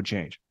something that I would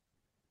change.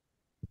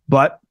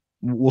 But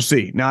we'll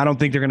see. Now, I don't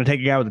think they're going to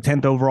take a guy with the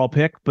 10th overall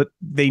pick, but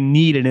they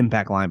need an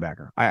impact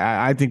linebacker.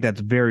 I think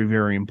that's very,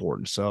 very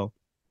important. So,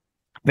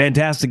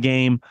 fantastic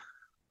game.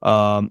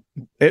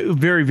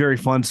 Very, very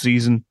fun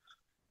season.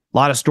 A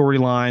lot of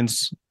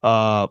storylines.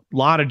 A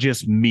lot of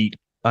just meat.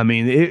 I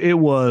mean, it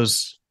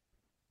was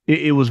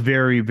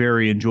very,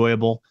 very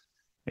enjoyable.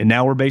 And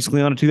now we're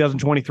basically on to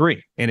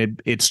 2023.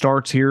 And it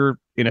starts here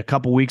in a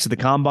couple weeks at the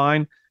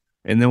Combine,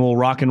 and then we'll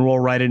rock and roll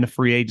right into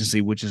free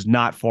agency, which is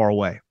not far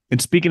away.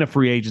 And speaking of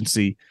free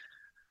agency,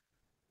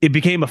 it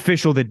became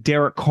official that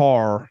Derek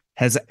Carr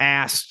has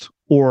asked,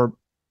 or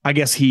I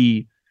guess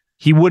he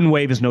wouldn't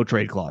waive his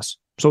no-trade clause.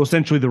 So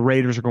essentially the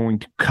Raiders are going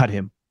to cut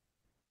him.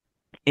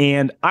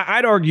 And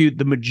I'd argue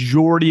the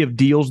majority of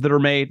deals that are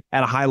made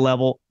at a high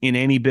level in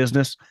any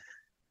business,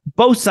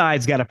 both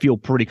sides got to feel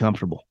pretty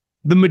comfortable.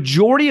 The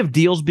majority of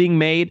deals being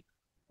made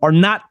are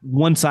not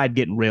one side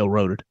getting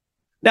railroaded.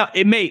 Now,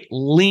 it may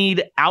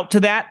lead out to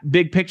that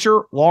big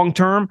picture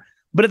long-term,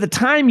 but at the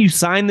time you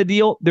sign the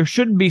deal, there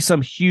shouldn't be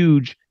some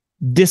huge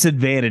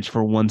disadvantage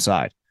for one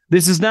side.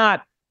 This is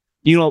not,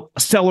 a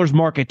seller's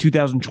market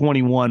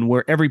 2021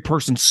 where every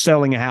person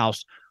selling a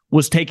house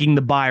was taking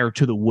the buyer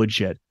to the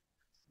woodshed.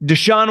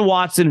 Deshaun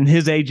Watson and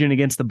his agent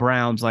against the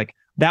Browns,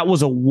 that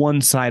was a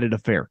one-sided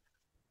affair.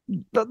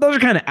 Those are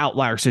kind of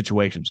outlier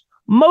situations.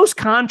 Most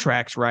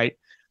contracts, right?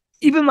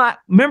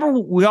 Remember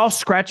we all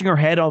scratching our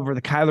head over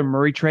the Kyler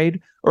Murray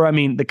trade,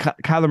 the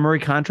Kyler Murray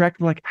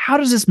contract? We're like, how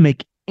does this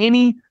make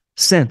any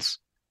sense?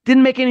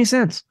 Didn't make any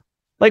sense.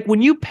 Like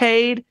when you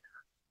paid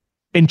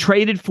and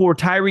traded for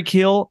Tyreek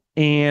Hill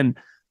and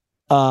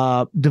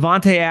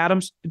Devontae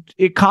Adams,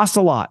 it costs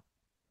a lot.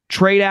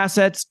 Trade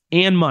assets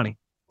and money.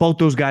 Both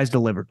those guys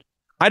delivered.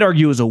 I'd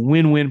argue it was a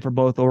win-win for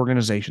both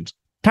organizations.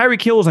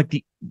 Tyreek Hill was like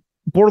the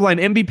borderline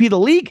MVP of the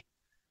league.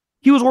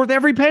 He was worth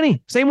every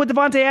penny. Same with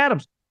Devontae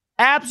Adams.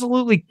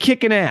 Absolutely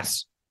kicking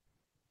ass.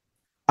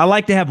 I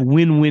like to have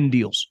win-win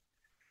deals.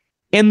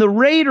 And the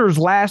Raiders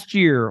last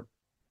year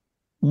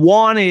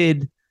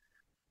they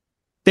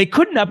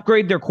couldn't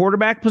upgrade their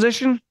quarterback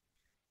position.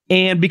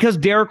 And because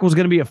Derek was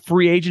going to be a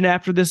free agent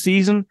after this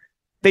season,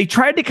 they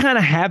tried to kind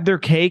of have their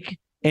cake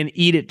and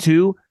eat it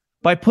too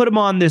by putting him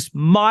on this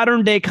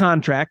modern day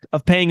contract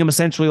of paying him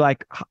essentially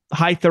like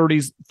high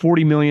 30s,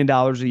 $40 million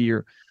a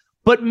year,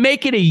 but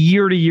make it a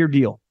year-to-year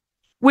deal,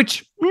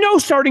 which no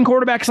starting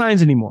quarterback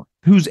signs anymore.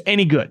 Who's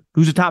any good,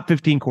 who's a top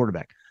 15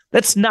 quarterback.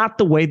 That's not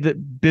the way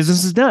that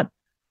business is done.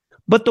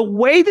 But the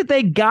way that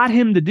they got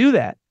him to do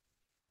that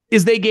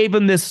is they gave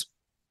him this,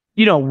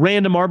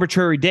 random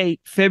arbitrary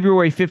date,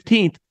 February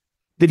 15th,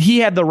 that he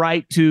had the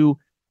right to,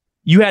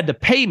 you had to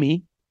pay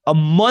me a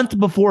month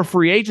before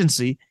free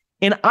agency,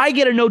 and I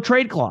get a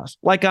no-trade clause,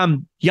 like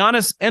I'm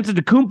Giannis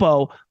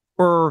Antetokounmpo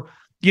or,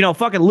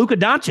 fucking Luka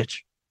Doncic.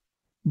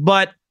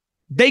 But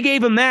they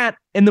gave him that,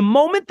 and the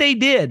moment they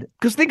did,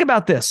 because think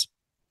about this,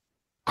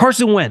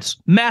 Carson Wentz,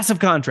 massive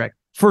contract,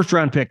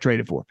 first-round pick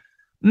traded for.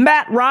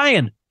 Matt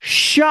Ryan,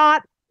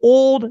 shot,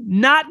 old,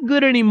 not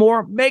good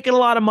anymore, making a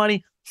lot of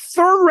money,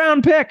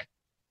 third-round pick.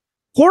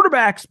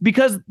 Quarterbacks,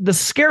 because the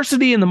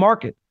scarcity in the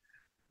market,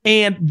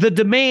 And the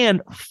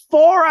demand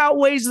far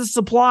outweighs the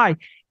supply.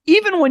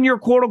 Even when you're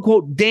quote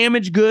unquote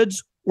damaged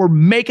goods or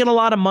making a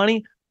lot of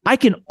money, I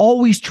can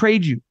always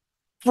trade you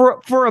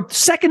for a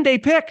second day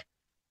pick.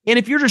 And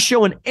if you're just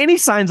showing any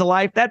signs of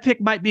life, that pick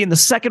might be in the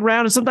second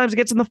round, and sometimes it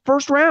gets in the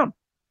first round.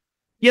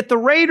 Yet the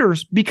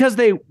Raiders, because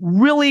they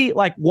really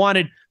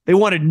wanted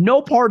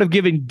no part of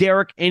giving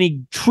Derek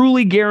any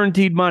truly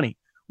guaranteed money,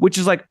 which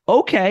is like,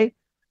 okay,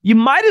 you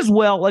might as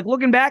well,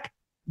 looking back,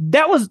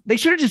 they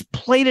should have just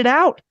played it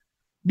out.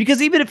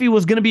 Because even if he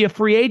was going to be a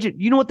free agent,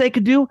 you know what they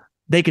could do?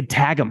 They could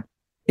tag him.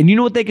 And you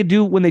know what they could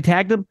do when they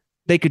tagged him?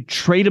 They could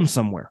trade him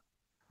somewhere.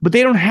 But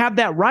they don't have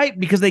that right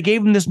because they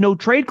gave him this no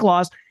trade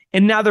clause.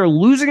 And now they're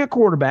losing a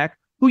quarterback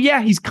who,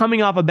 yeah, he's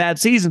coming off a bad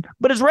season,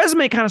 but his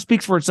resume kind of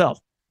speaks for itself.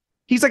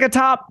 He's like a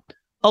top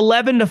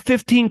 11 to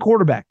 15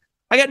 quarterback.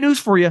 I got news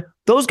for you.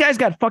 Those guys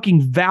got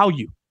fucking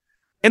value.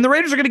 And the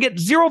Raiders are going to get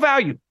zero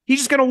value. He's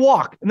just going to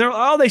walk. And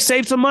they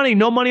saved some money.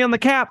 No money on the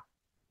cap.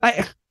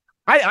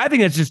 I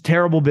think that's just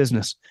terrible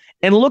business.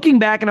 And looking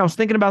back, and I was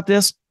thinking about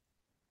this,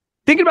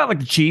 thinking about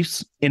the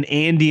Chiefs and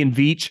Andy and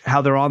Veach,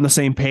 how they're on the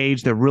same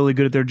page. They're really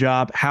good at their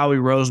job. Howie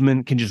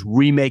Roseman can just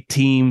remake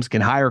teams,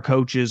 can hire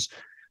coaches,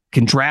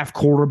 can draft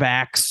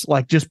quarterbacks,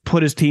 just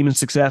put his team in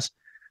success.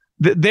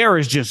 There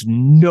is just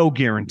no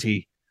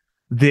guarantee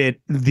that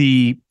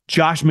the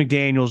Josh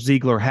McDaniels,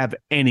 Ziegler have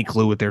any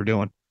clue what they're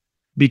doing,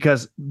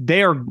 because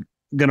they are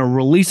going to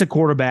release a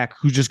quarterback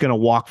who's just going to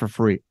walk for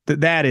free.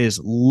 That is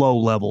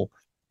low-level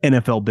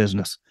NFL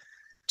business.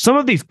 Some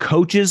of these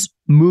coaches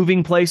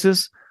moving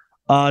places,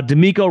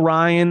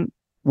 DeMeco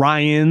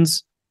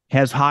Ryans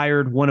has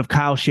hired one of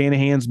Kyle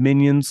Shanahan's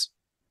minions.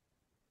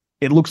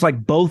 It looks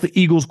like both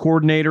Eagles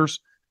coordinators.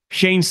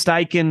 Shane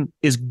Steichen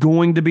is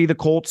going to be the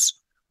Colts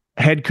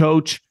head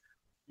coach.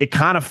 It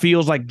kind of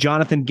feels like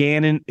Jonathan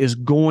Gannon is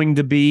going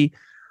to be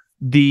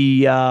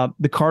the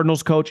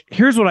Cardinals coach.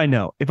 Here's what I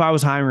know. If I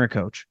was hiring a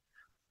coach,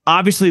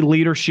 obviously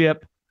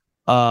leadership,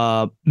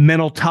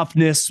 mental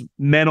toughness,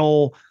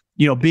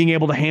 being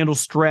able to handle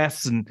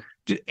stress, and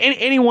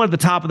anyone at the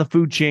top of the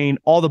food chain,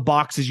 all the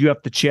boxes you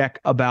have to check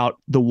about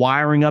the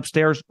wiring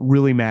upstairs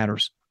really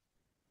matters.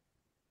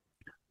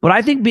 But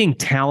I think being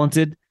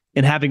talented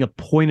and having a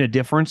point of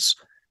difference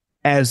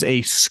as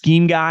a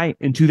scheme guy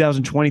in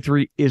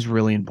 2023 is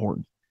really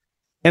important.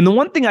 And the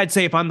one thing I'd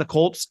say, if I'm the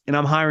Colts and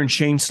I'm hiring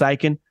Shane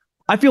Steichen,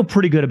 I feel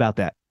pretty good about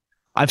that.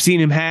 I've seen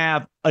him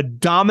have a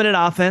dominant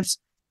offense,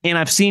 and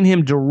I've seen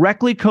him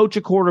directly coach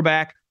a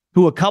quarterback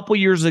who a couple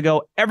years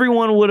ago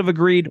everyone would have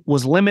agreed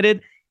was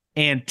limited,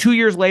 and 2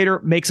 years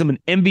later makes him an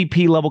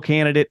MVP level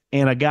candidate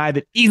and a guy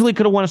that easily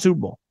could have won a Super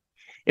Bowl.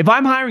 If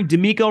I'm hiring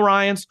DeMeco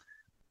Ryans,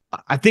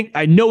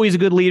 I know he's a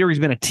good leader. He's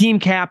been a team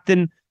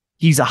captain.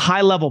 He's a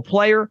high-level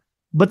player.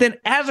 But then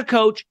as a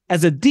coach,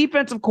 as a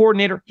defensive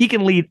coordinator, he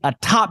can lead a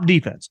top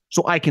defense.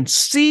 So I can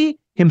see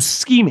him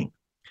scheming.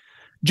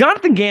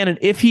 Jonathan Gannon,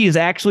 if he is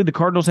actually the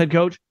Cardinals head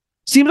coach,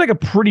 seems like a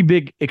pretty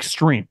big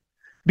extreme,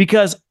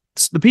 because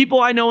the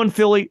people I know in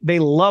Philly, they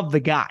love the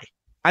guy.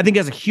 I think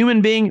as a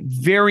human being,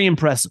 very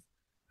impressive.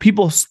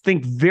 People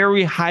think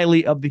very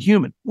highly of the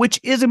human, which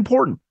is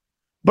important.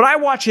 But I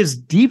watch his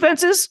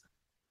defenses,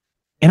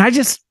 and I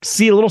just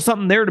see a little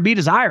something there to be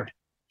desired.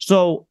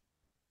 So,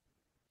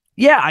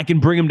 yeah, I can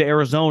bring him to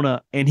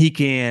Arizona, and he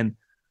can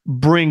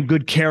bring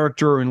good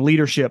character and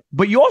leadership.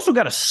 But you also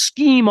got to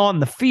scheme on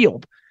the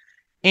field.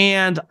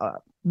 And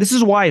this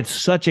is why it's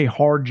such a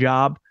hard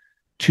job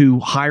to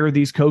hire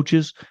these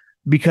coaches,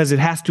 because it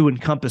has to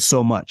encompass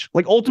so much.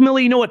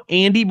 Ultimately, you know what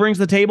Andy brings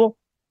to the table?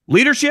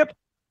 Leadership,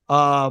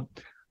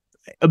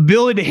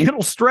 ability to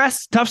handle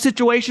stress, tough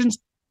situations,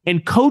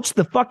 and coach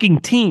the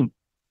fucking team.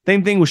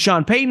 Same thing with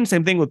Sean Payton,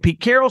 same thing with Pete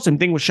Carroll, same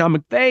thing with Sean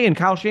McVay and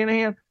Kyle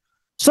Shanahan.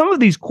 Some of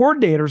these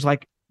coordinators,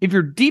 if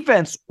your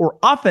defense or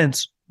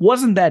offense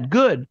wasn't that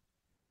good,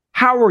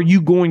 how are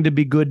you going to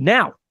be good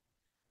now?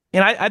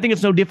 And I think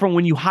it's no different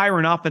when you hire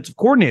an offensive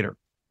coordinator.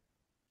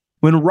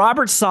 When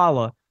Robert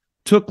Saleh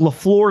took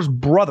LaFleur's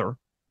brother,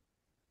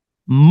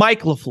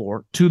 Mike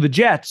LaFleur, to the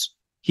Jets,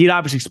 he had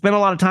obviously spent a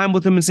lot of time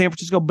with him in San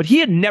Francisco, but he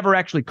had never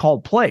actually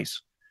called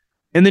plays.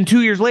 And then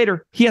 2 years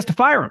later, he has to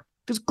fire him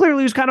because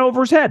clearly he was kind of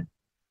over his head.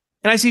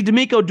 And I see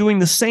DeMeco doing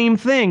the same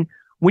thing.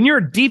 When you're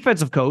a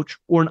defensive coach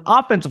or an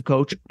offensive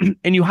coach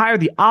and you hire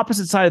the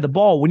opposite side of the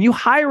ball, when you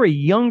hire a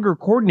younger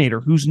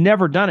coordinator who's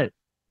never done it,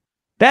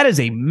 that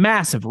is a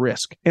massive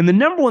risk. And the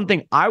number one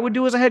thing I would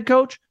do as a head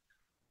coach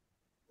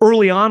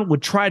early on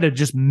would try to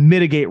just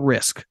mitigate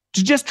risk,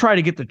 to just try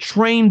to get the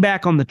train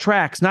back on the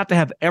tracks, not to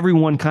have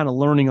everyone kind of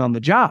learning on the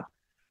job.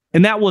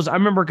 And that was, I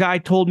remember a guy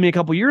told me a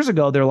couple years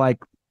ago, they're like,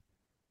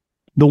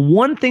 the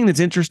one thing that's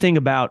interesting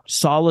about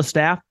Saleh's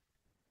staff,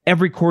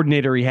 every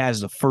coordinator he has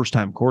is a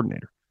first-time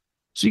coordinator.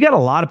 So you got a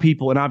lot of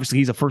people, and obviously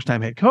he's a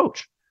first-time head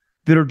coach,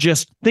 that are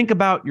just, think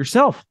about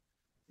yourself.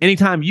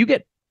 Anytime you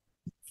get,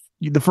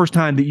 the first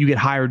time that you get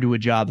hired to a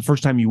job, the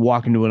first time you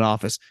walk into an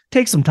office,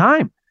 take some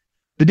time.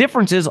 The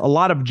difference is a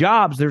lot of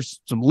jobs, there's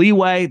some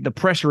leeway. The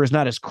pressure is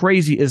not as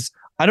crazy as,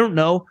 I don't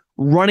know,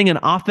 running an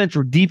offense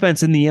or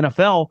defense in the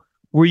NFL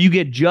where you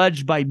get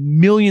judged by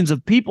millions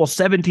of people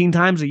 17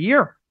 times a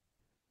year.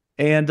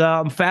 And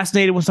I'm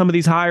fascinated with some of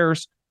these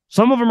hires.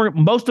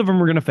 Most of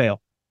them are going to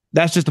fail.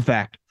 That's just a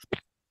fact.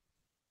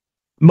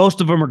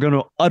 Most of them are going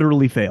to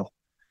utterly fail.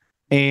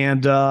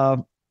 And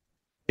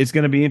it's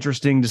going to be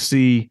interesting to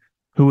see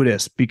who it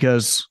is,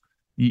 because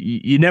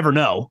you never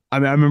know. I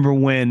mean, I remember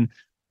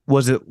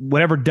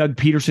whenever Doug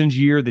Peterson's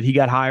year that he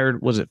got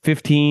hired, was it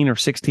 15 or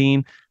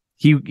 16?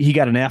 He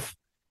got an F.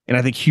 And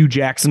I think Hugh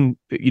Jackson,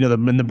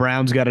 the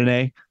Browns got an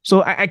A.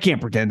 So I can't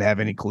pretend to have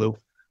any clue.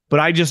 But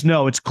I just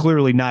know it's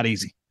clearly not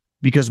easy,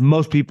 because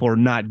most people are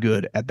not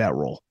good at that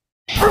role.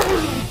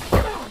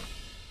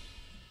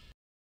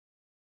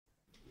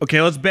 Okay,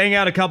 let's bang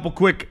out a couple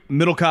quick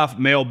Middlecoff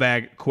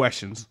mailbag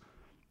questions.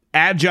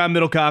 @John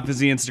Middlecoff is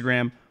the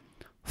Instagram.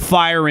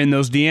 Fire in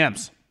those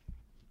DMs.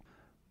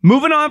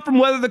 Moving on from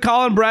whether the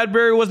call on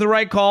Bradbury was the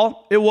right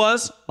call, it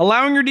was.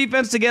 Allowing your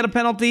defense to get a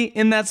penalty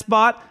in that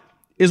spot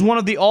is one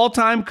of the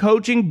all-time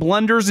coaching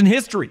blunders in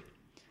history.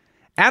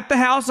 At the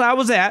house I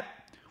was at,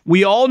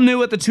 we all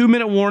knew at the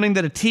 2-minute warning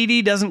that a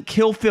TD doesn't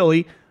kill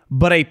Philly,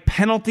 but a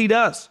penalty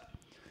does.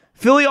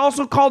 Philly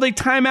also called a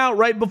timeout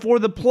right before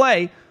the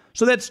play,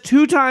 so that's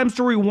 2 times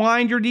to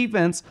rewind your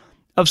defense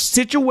of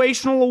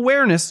situational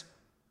awareness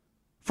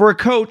for a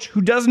coach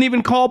who doesn't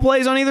even call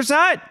plays on either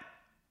side.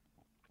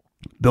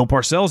 Bill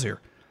Parcells here.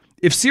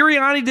 If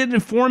Sirianni didn't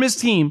inform his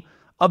team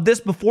of this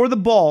before the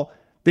ball,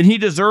 then he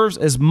deserves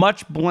as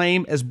much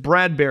blame as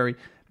Bradbury,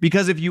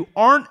 because if you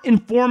aren't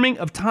informing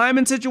of time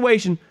and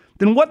situation,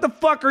 then what the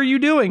fuck are you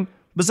doing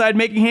besides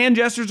making hand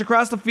gestures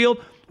across the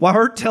field while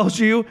Hurt tells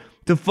you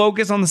to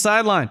focus on the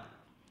sideline?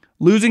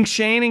 Losing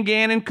Shane and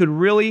Gannon could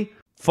really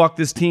fuck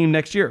this team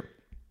next year.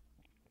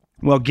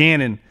 Well,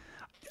 Gannon,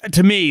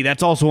 to me,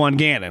 that's also on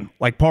Gannon.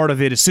 Like, part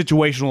of it is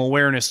situational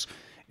awareness,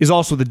 is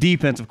also the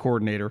defensive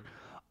coordinator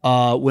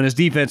when his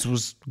defense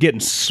was getting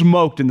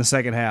smoked in the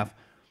second half.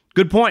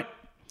 Good point.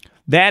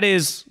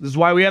 This is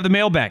why we have the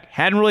mailbag.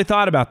 Hadn't really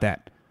thought about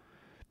that,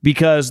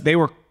 because they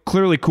were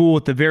clearly cool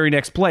with the very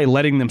next play,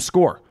 letting them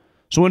score.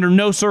 So under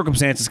no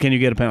circumstances can you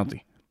get a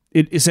penalty.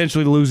 It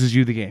essentially loses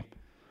you the game.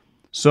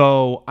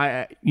 So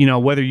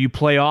whether you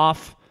play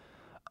off,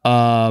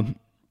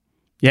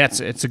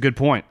 it's a good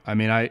point. I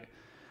mean, I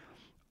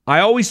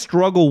always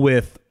struggle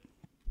with,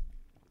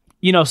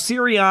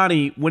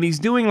 Sirianni, when he's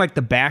doing like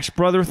the Bash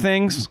Brother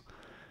things.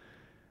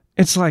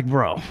 It's like,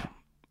 bro,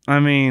 I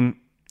mean,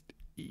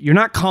 you're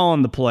not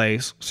calling the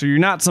plays, so you're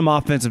not some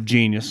offensive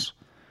genius.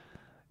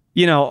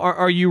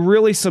 Are you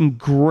really some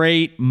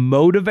great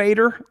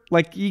motivator?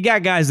 Like, you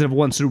got guys that have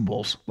won Super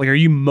Bowls. Like, are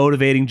you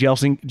motivating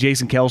Jason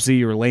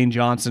Kelce or Lane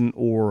Johnson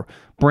or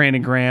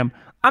Brandon Graham?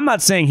 I'm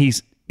not saying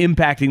he's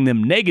impacting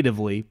them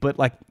negatively, but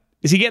like,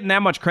 is he getting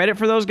that much credit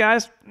for those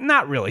guys?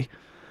 Not really.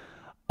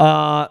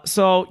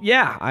 So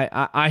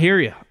yeah, I hear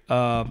you.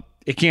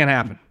 It can't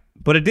happen,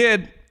 but it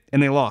did,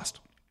 and they lost.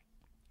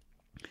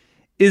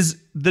 Is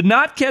the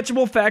not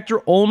catchable factor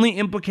only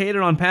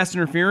implicated on pass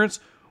interference,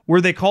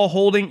 where they call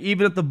holding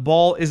even if the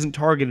ball isn't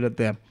targeted at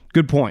them?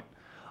 Good point.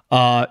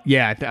 I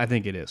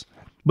think it is.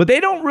 But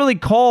they don't really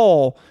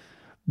call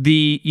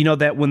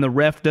that when the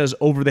ref does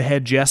over the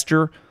head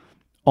gesture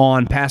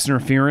on pass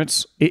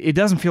interference. It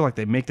doesn't feel like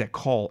they make that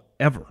call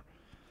ever.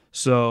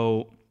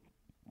 So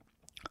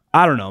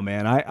I don't know,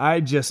 man.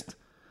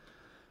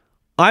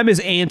 I'm as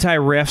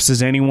anti-refs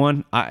as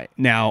anyone. I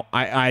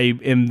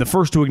am the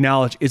first to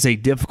acknowledge it's a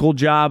difficult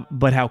job,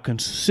 but how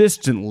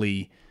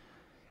consistently,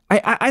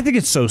 I think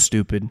it's so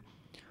stupid.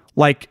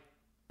 Like,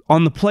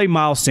 on the play,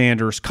 Miles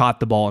Sanders caught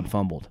the ball and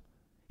fumbled.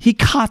 He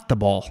caught the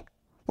ball.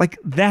 Like,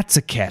 that's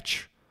a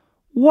catch.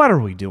 What are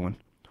we doing?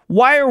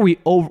 Why are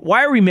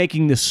we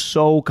making this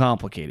so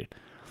complicated?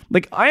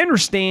 Like, I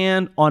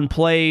understand on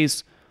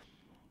plays,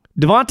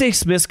 Devontae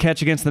Smith's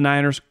catch against the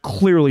Niners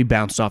clearly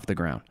bounced off the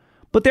ground.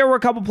 But there were a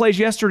couple plays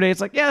yesterday,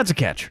 it's like, yeah, that's a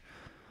catch.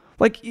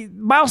 Like,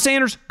 Miles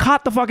Sanders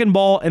caught the fucking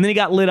ball, and then he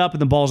got lit up,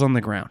 and the ball's on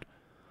the ground.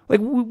 Like,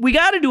 we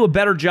got to do a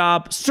better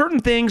job. Certain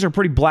things are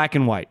pretty black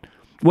and white.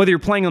 Whether you're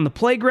playing on the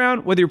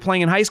playground, whether you're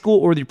playing in high school,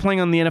 or whether you're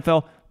playing on the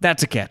NFL,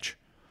 that's a catch.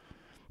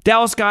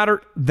 Dallas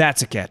Goedert,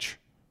 that's a catch.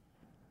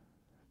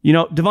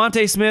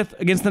 Devontae Smith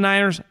against the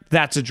Niners,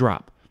 that's a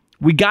drop.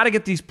 We got to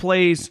get these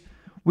plays.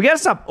 We got to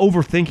stop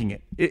overthinking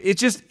it. It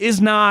just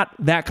is not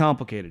that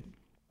complicated.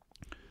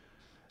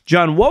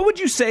 John, what would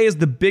you say is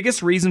the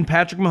biggest reason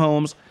Patrick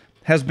Mahomes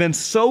has been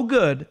so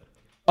good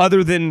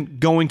other than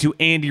going to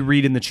Andy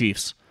Reid and the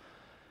Chiefs?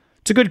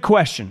 It's a good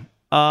question.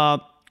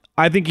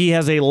 I think he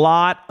has a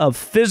lot of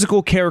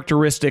physical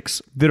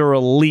characteristics that are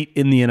elite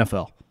in the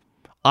NFL.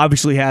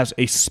 Obviously has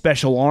a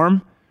special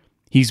arm.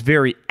 He's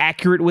very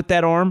accurate with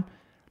that arm.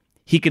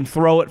 He can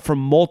throw it from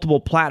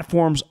multiple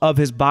platforms of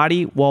his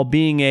body while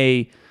being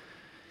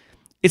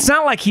it's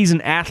not like he's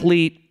an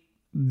athlete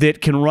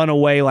that can run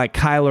away like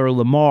Kyler or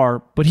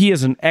Lamar, but he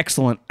is an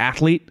excellent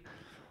athlete,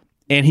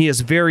 and he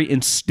is very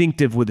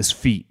instinctive with his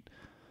feet.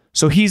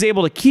 So he's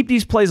able to keep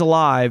these plays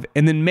alive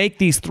and then make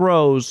these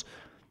throws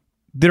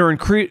that are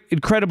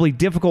incredibly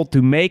difficult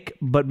to make,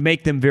 but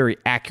make them very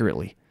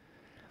accurately.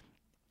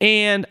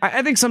 And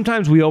I think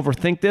sometimes we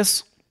overthink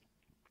this.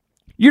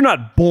 You're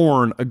not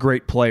born a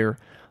great player,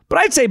 but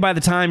I'd say by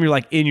the time you're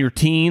like in your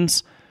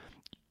teens,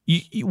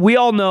 we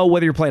all know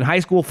whether you're playing high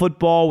school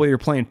football, whether you're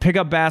playing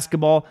pickup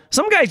basketball,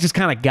 some guys just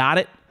kind of got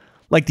it,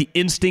 like the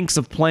instincts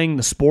of playing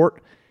the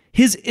sport.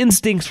 His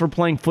instincts for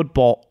playing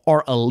football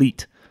are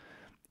elite.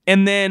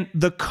 And then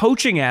the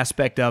coaching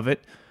aspect of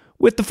it,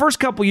 with the first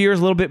couple years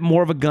a little bit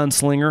more of a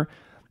gunslinger,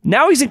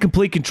 now he's in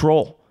complete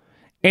control,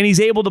 and he's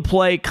able to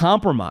play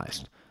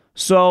compromised.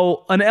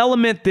 So an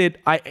element that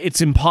it's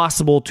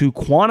impossible to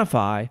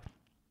quantify,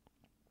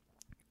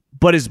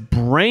 but his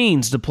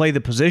brains to play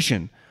the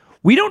position.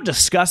 We don't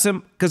discuss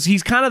him because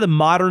he's kind of the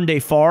modern day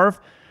Favre,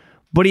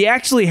 but he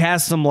actually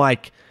has some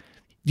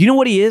you know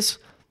what he is?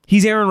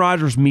 He's Aaron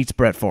Rodgers meets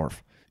Brett Favre.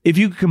 If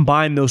you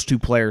combine those two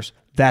players,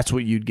 that's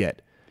what you'd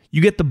get.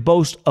 You get the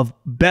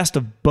best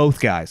of both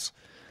guys.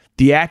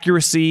 The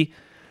accuracy,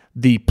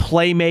 the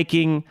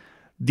playmaking,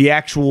 the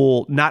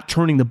actual not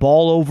turning the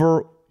ball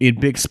over in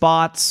big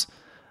spots,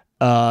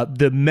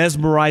 the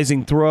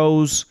mesmerizing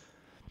throws,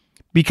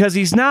 because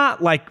he's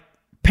not like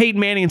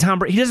Peyton Manning and Tom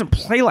Brady. He doesn't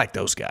play like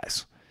those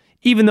guys,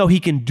 even though he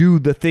can do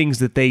the things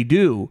that they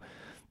do,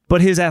 but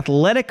his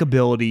athletic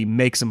ability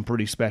makes him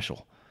pretty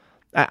special.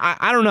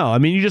 I don't know. I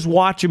mean, you just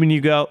watch him and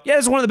you go, yeah,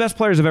 this is one of the best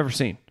players I've ever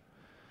seen.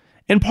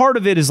 And part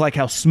of it is like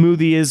how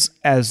smooth he is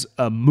as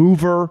a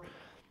mover,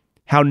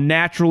 how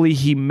naturally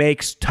he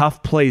makes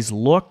tough plays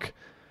look,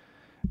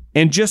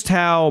 and just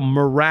how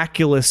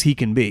miraculous he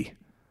can be.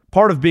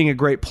 Part of being a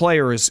great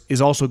player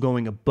is also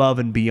going above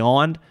and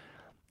beyond,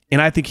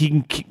 and I think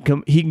he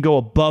can go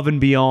above and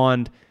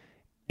beyond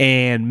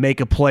and make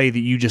a play that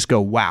you just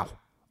go, wow,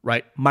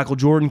 right? Michael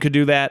Jordan could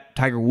do that.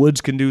 Tiger Woods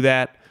can do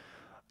that.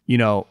 You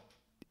know,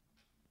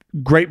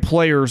 great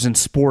players in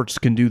sports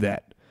can do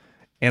that.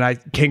 And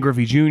Ken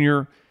Griffey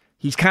Jr.,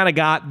 he's kind of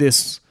got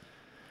the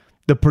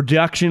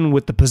production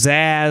with the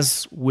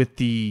pizzazz, with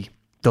the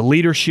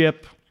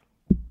leadership.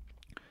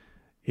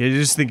 I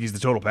just think he's the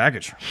total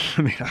package.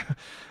 I mean,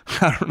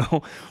 I don't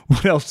know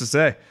what else to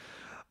say.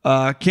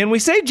 Can we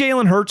say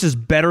Jalen Hurts is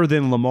better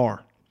than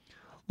Lamar?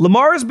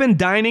 Lamar has been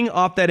dining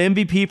off that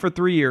MVP for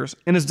 3 years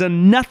and has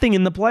done nothing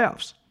in the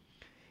playoffs.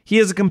 He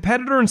is a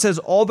competitor and says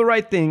all the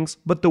right things,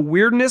 but the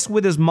weirdness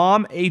with his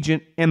mom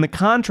agent and the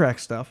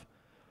contract stuff.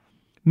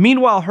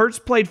 Meanwhile, Hurts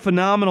played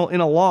phenomenal in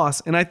a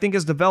loss and I think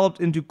has developed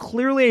into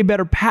clearly a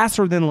better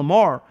passer than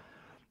Lamar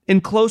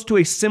and close to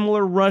a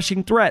similar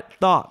rushing threat.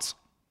 Thoughts?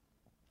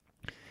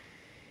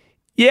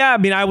 Yeah, I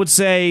mean, I would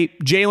say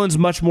Jalen's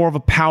much more of a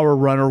power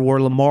runner where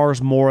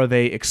Lamar's more of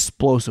a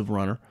explosive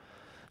runner.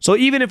 So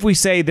even if we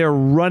say their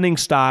running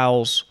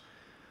styles,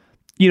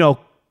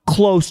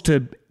 close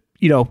to,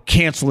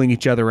 canceling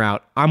each other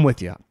out, I'm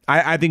with you.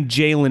 I think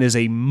Jalen is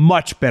a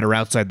much better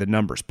outside the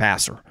numbers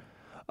passer.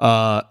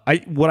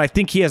 What I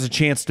think he has a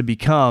chance to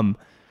become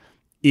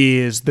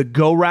is the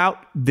go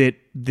route that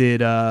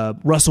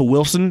Russell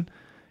Wilson,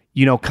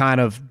 kind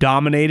of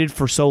dominated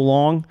for so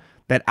long.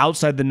 That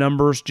outside the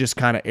numbers, just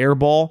kind of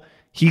airball,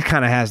 he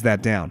kind of has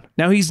that down.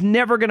 Now, he's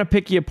never going to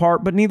pick you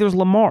apart, but neither is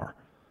Lamar.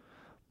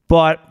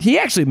 But he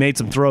actually made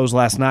some throws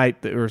last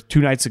night, or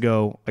 2 nights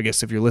ago, I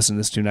guess if you're listening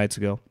to this 2 nights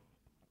ago.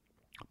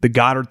 The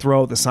Goddard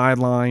throw at the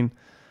sideline.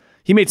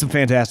 He made some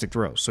fantastic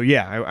throws. So,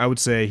 yeah, I would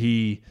say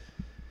he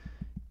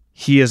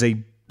is a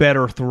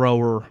better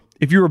thrower.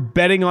 If you were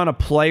betting on a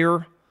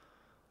player,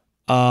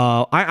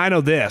 I know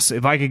this.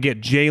 If I could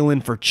get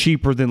Jalen for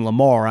cheaper than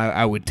Lamar,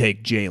 I would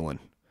take Jalen.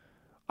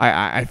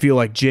 I feel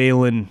like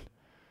Jalen,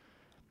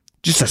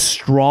 just a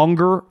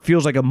stronger,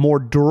 feels like a more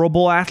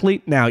durable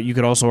athlete. Now, you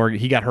could also argue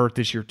he got hurt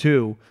this year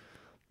too.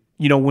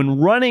 When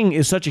running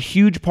is such a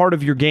huge part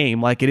of your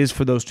game, like it is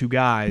for those two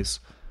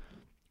guys,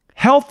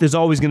 health is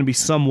always going to be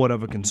somewhat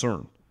of a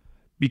concern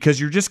because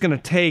you're just going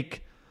to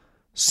take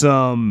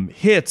some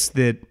hits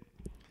that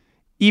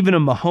even a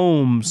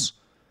Mahomes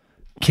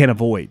can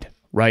avoid,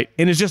 right?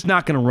 And it's just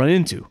not going to run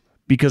into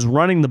because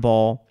running the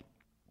ball,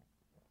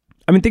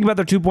 I mean, think about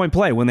their 2-point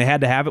play. When they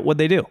had to have it, what'd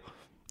they do?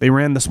 They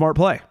ran the smart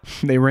play.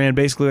 They ran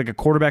basically like a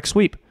quarterback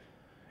sweep.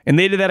 And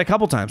they did that a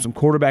couple times, some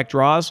quarterback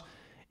draws.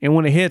 And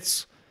when it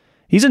hits,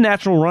 he's a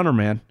natural runner,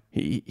 man.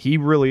 He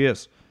really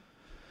is.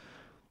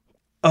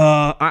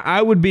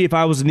 I would be, if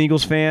I was an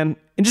Eagles fan,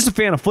 and just a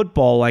fan of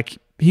football, like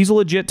he's a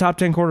legit top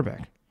 10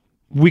 quarterback.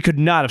 We could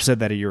not have said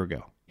that a year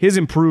ago. His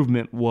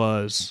improvement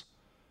was,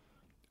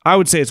 I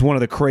would say it's one of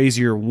the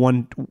crazier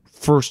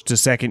first to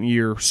second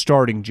year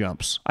starting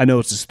jumps. I know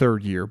it's his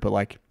 3rd year, but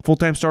like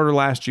full-time starter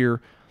last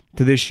year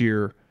to this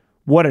year,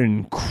 what an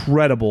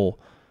incredible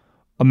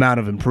amount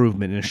of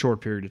improvement in a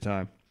short period of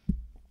time.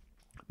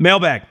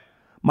 Mailbag.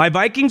 My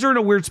Vikings are in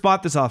a weird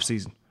spot this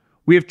offseason.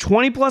 We have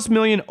 $20+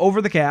 million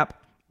over the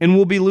cap, and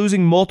we'll be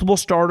losing multiple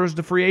starters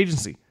to free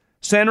agency.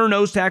 Center,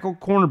 nose tackle,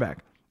 cornerback.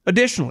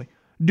 Additionally,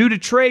 due to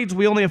trades,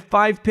 we only have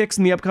 5 picks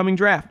in the upcoming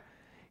draft.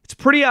 It's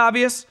pretty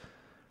obvious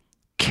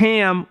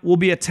Cam will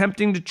be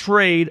attempting to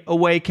trade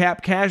away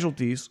cap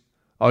casualties.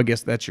 Oh, I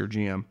guess that's your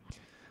GM.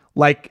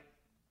 Like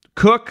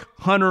Cook,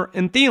 Hunter,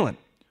 and Thielen.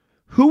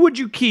 Who would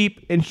you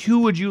keep and who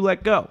would you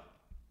let go?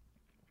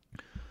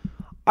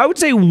 I would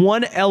say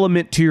one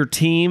element to your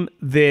team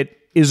that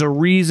is a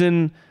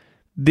reason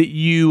that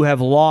you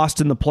have lost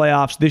in the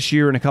playoffs this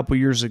year and a couple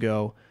years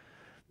ago,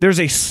 there's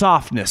a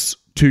softness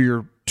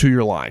to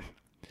your line.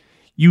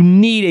 You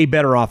need a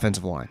better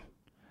offensive line.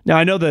 Now,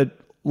 I know the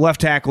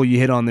left tackle you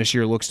hit on this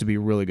year looks to be a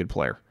really good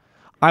player.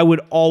 I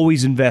would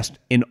always invest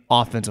in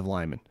offensive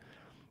linemen.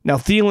 Now,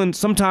 Thielen,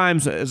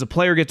 sometimes as a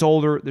player gets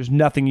older, there's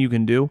nothing you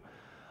can do.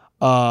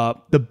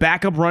 The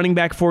backup running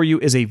back for you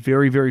is a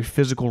very, very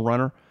physical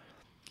runner.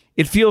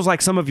 It feels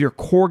like some of your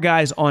core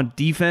guys on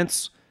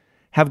defense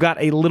have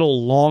got a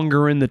little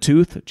longer in the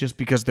tooth just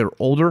because they're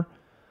older,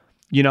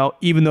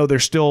 even though they're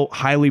still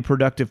highly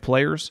productive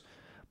players.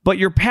 But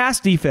your pass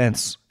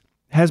defense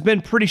has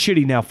been pretty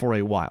shitty now for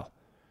a while.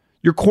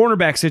 Your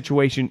cornerback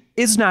situation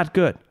is not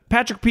good.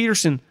 Patrick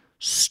Peterson,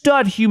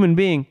 stud human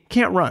being,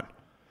 can't run.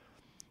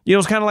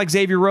 It's kind of like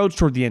Xavier Rhodes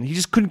toward the end. He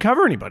just couldn't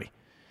cover anybody.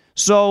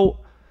 So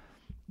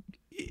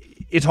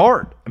it's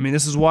hard. I mean,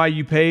 this is why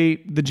you pay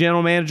the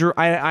general manager.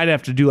 I'd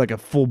have to do like a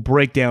full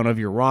breakdown of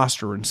your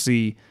roster and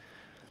see.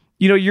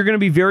 You're going to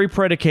be very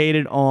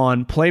predicated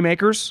on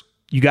playmakers.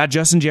 You got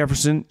Justin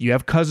Jefferson. You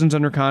have Cousins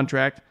under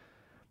contract.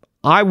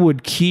 I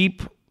would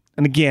keep,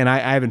 and again, I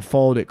haven't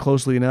followed it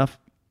closely enough.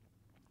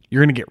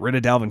 You're going to get rid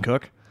of Dalvin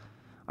Cook.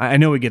 I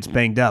know he gets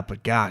banged up,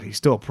 but God, he's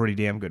still a pretty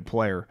damn good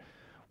player.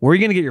 Where are you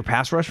going to get your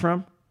pass rush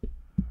from?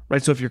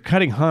 Right, so if you're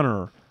cutting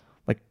Hunter,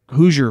 like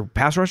who's your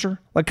pass rusher?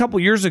 Like a couple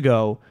years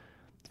ago,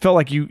 it felt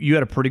like you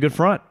had a pretty good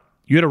front.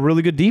 You had a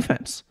really good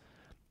defense.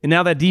 And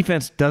now that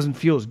defense doesn't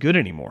feel as good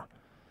anymore.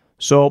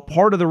 So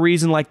part of the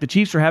reason like the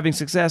Chiefs are having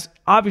success,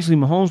 obviously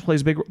Mahomes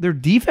plays a big role. Their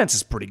defense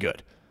is pretty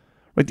good.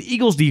 Like the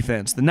Eagles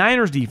defense, the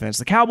Niners defense,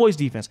 the Cowboys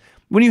defense.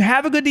 When you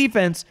have a good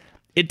defense,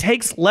 it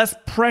takes less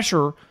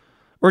pressure,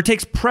 or it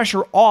takes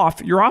pressure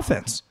off your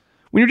offense.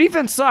 When your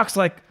defense sucks,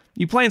 like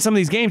you play in some of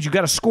these games, you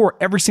got to score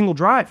every single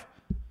drive.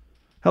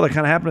 Hell, that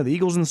kind of happened to the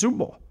Eagles in the Super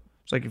Bowl.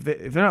 It's like if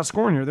they're not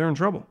scoring here, they're in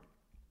trouble.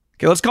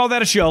 Okay, let's call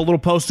that a show, a little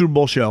post-Super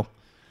Bowl show.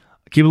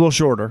 Keep it a little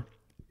shorter.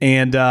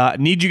 And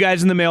need you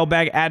guys in the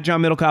mailbag at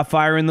John Middlecoff.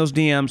 Fire in those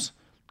DMs.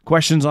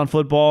 Questions on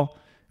football,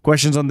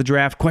 questions on the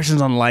draft,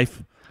 questions on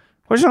life,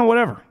 questions on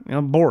whatever.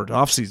 I'm bored,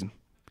 off season.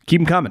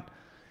 Keep them coming.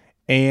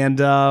 And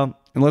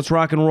let's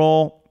rock and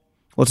roll.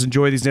 Let's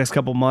enjoy these next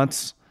couple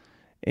months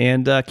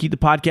and keep the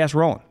podcast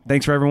rolling.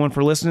 Thanks for everyone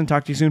for listening.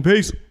 Talk to you soon.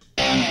 Peace.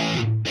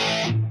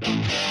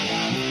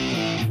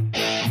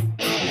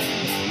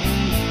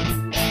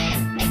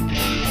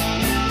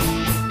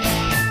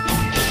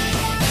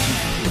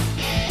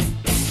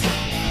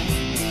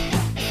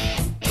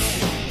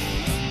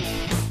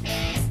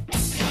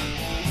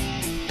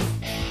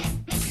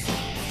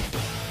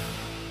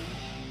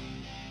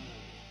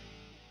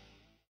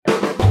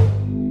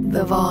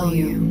 The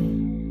volume.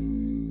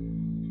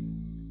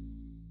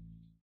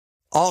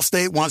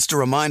 Allstate wants to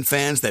remind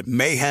fans that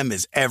mayhem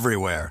is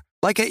everywhere,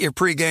 like at your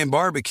pregame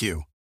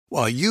barbecue.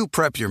 While you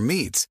prep your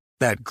meats,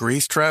 that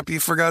grease trap you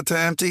forgot to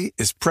empty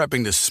is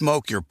prepping to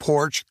smoke your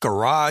porch,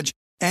 garage,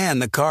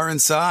 and the car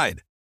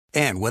inside.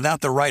 And without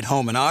the right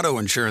home and auto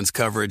insurance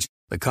coverage,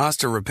 the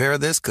cost to repair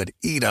this could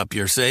eat up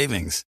your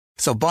savings.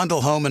 So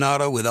bundle home and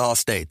auto with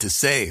Allstate to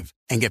save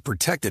and get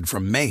protected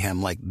from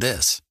mayhem like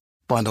this.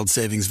 Bundled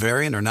savings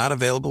vary and are not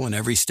available in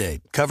every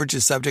state. Coverage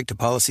is subject to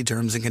policy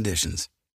terms and conditions.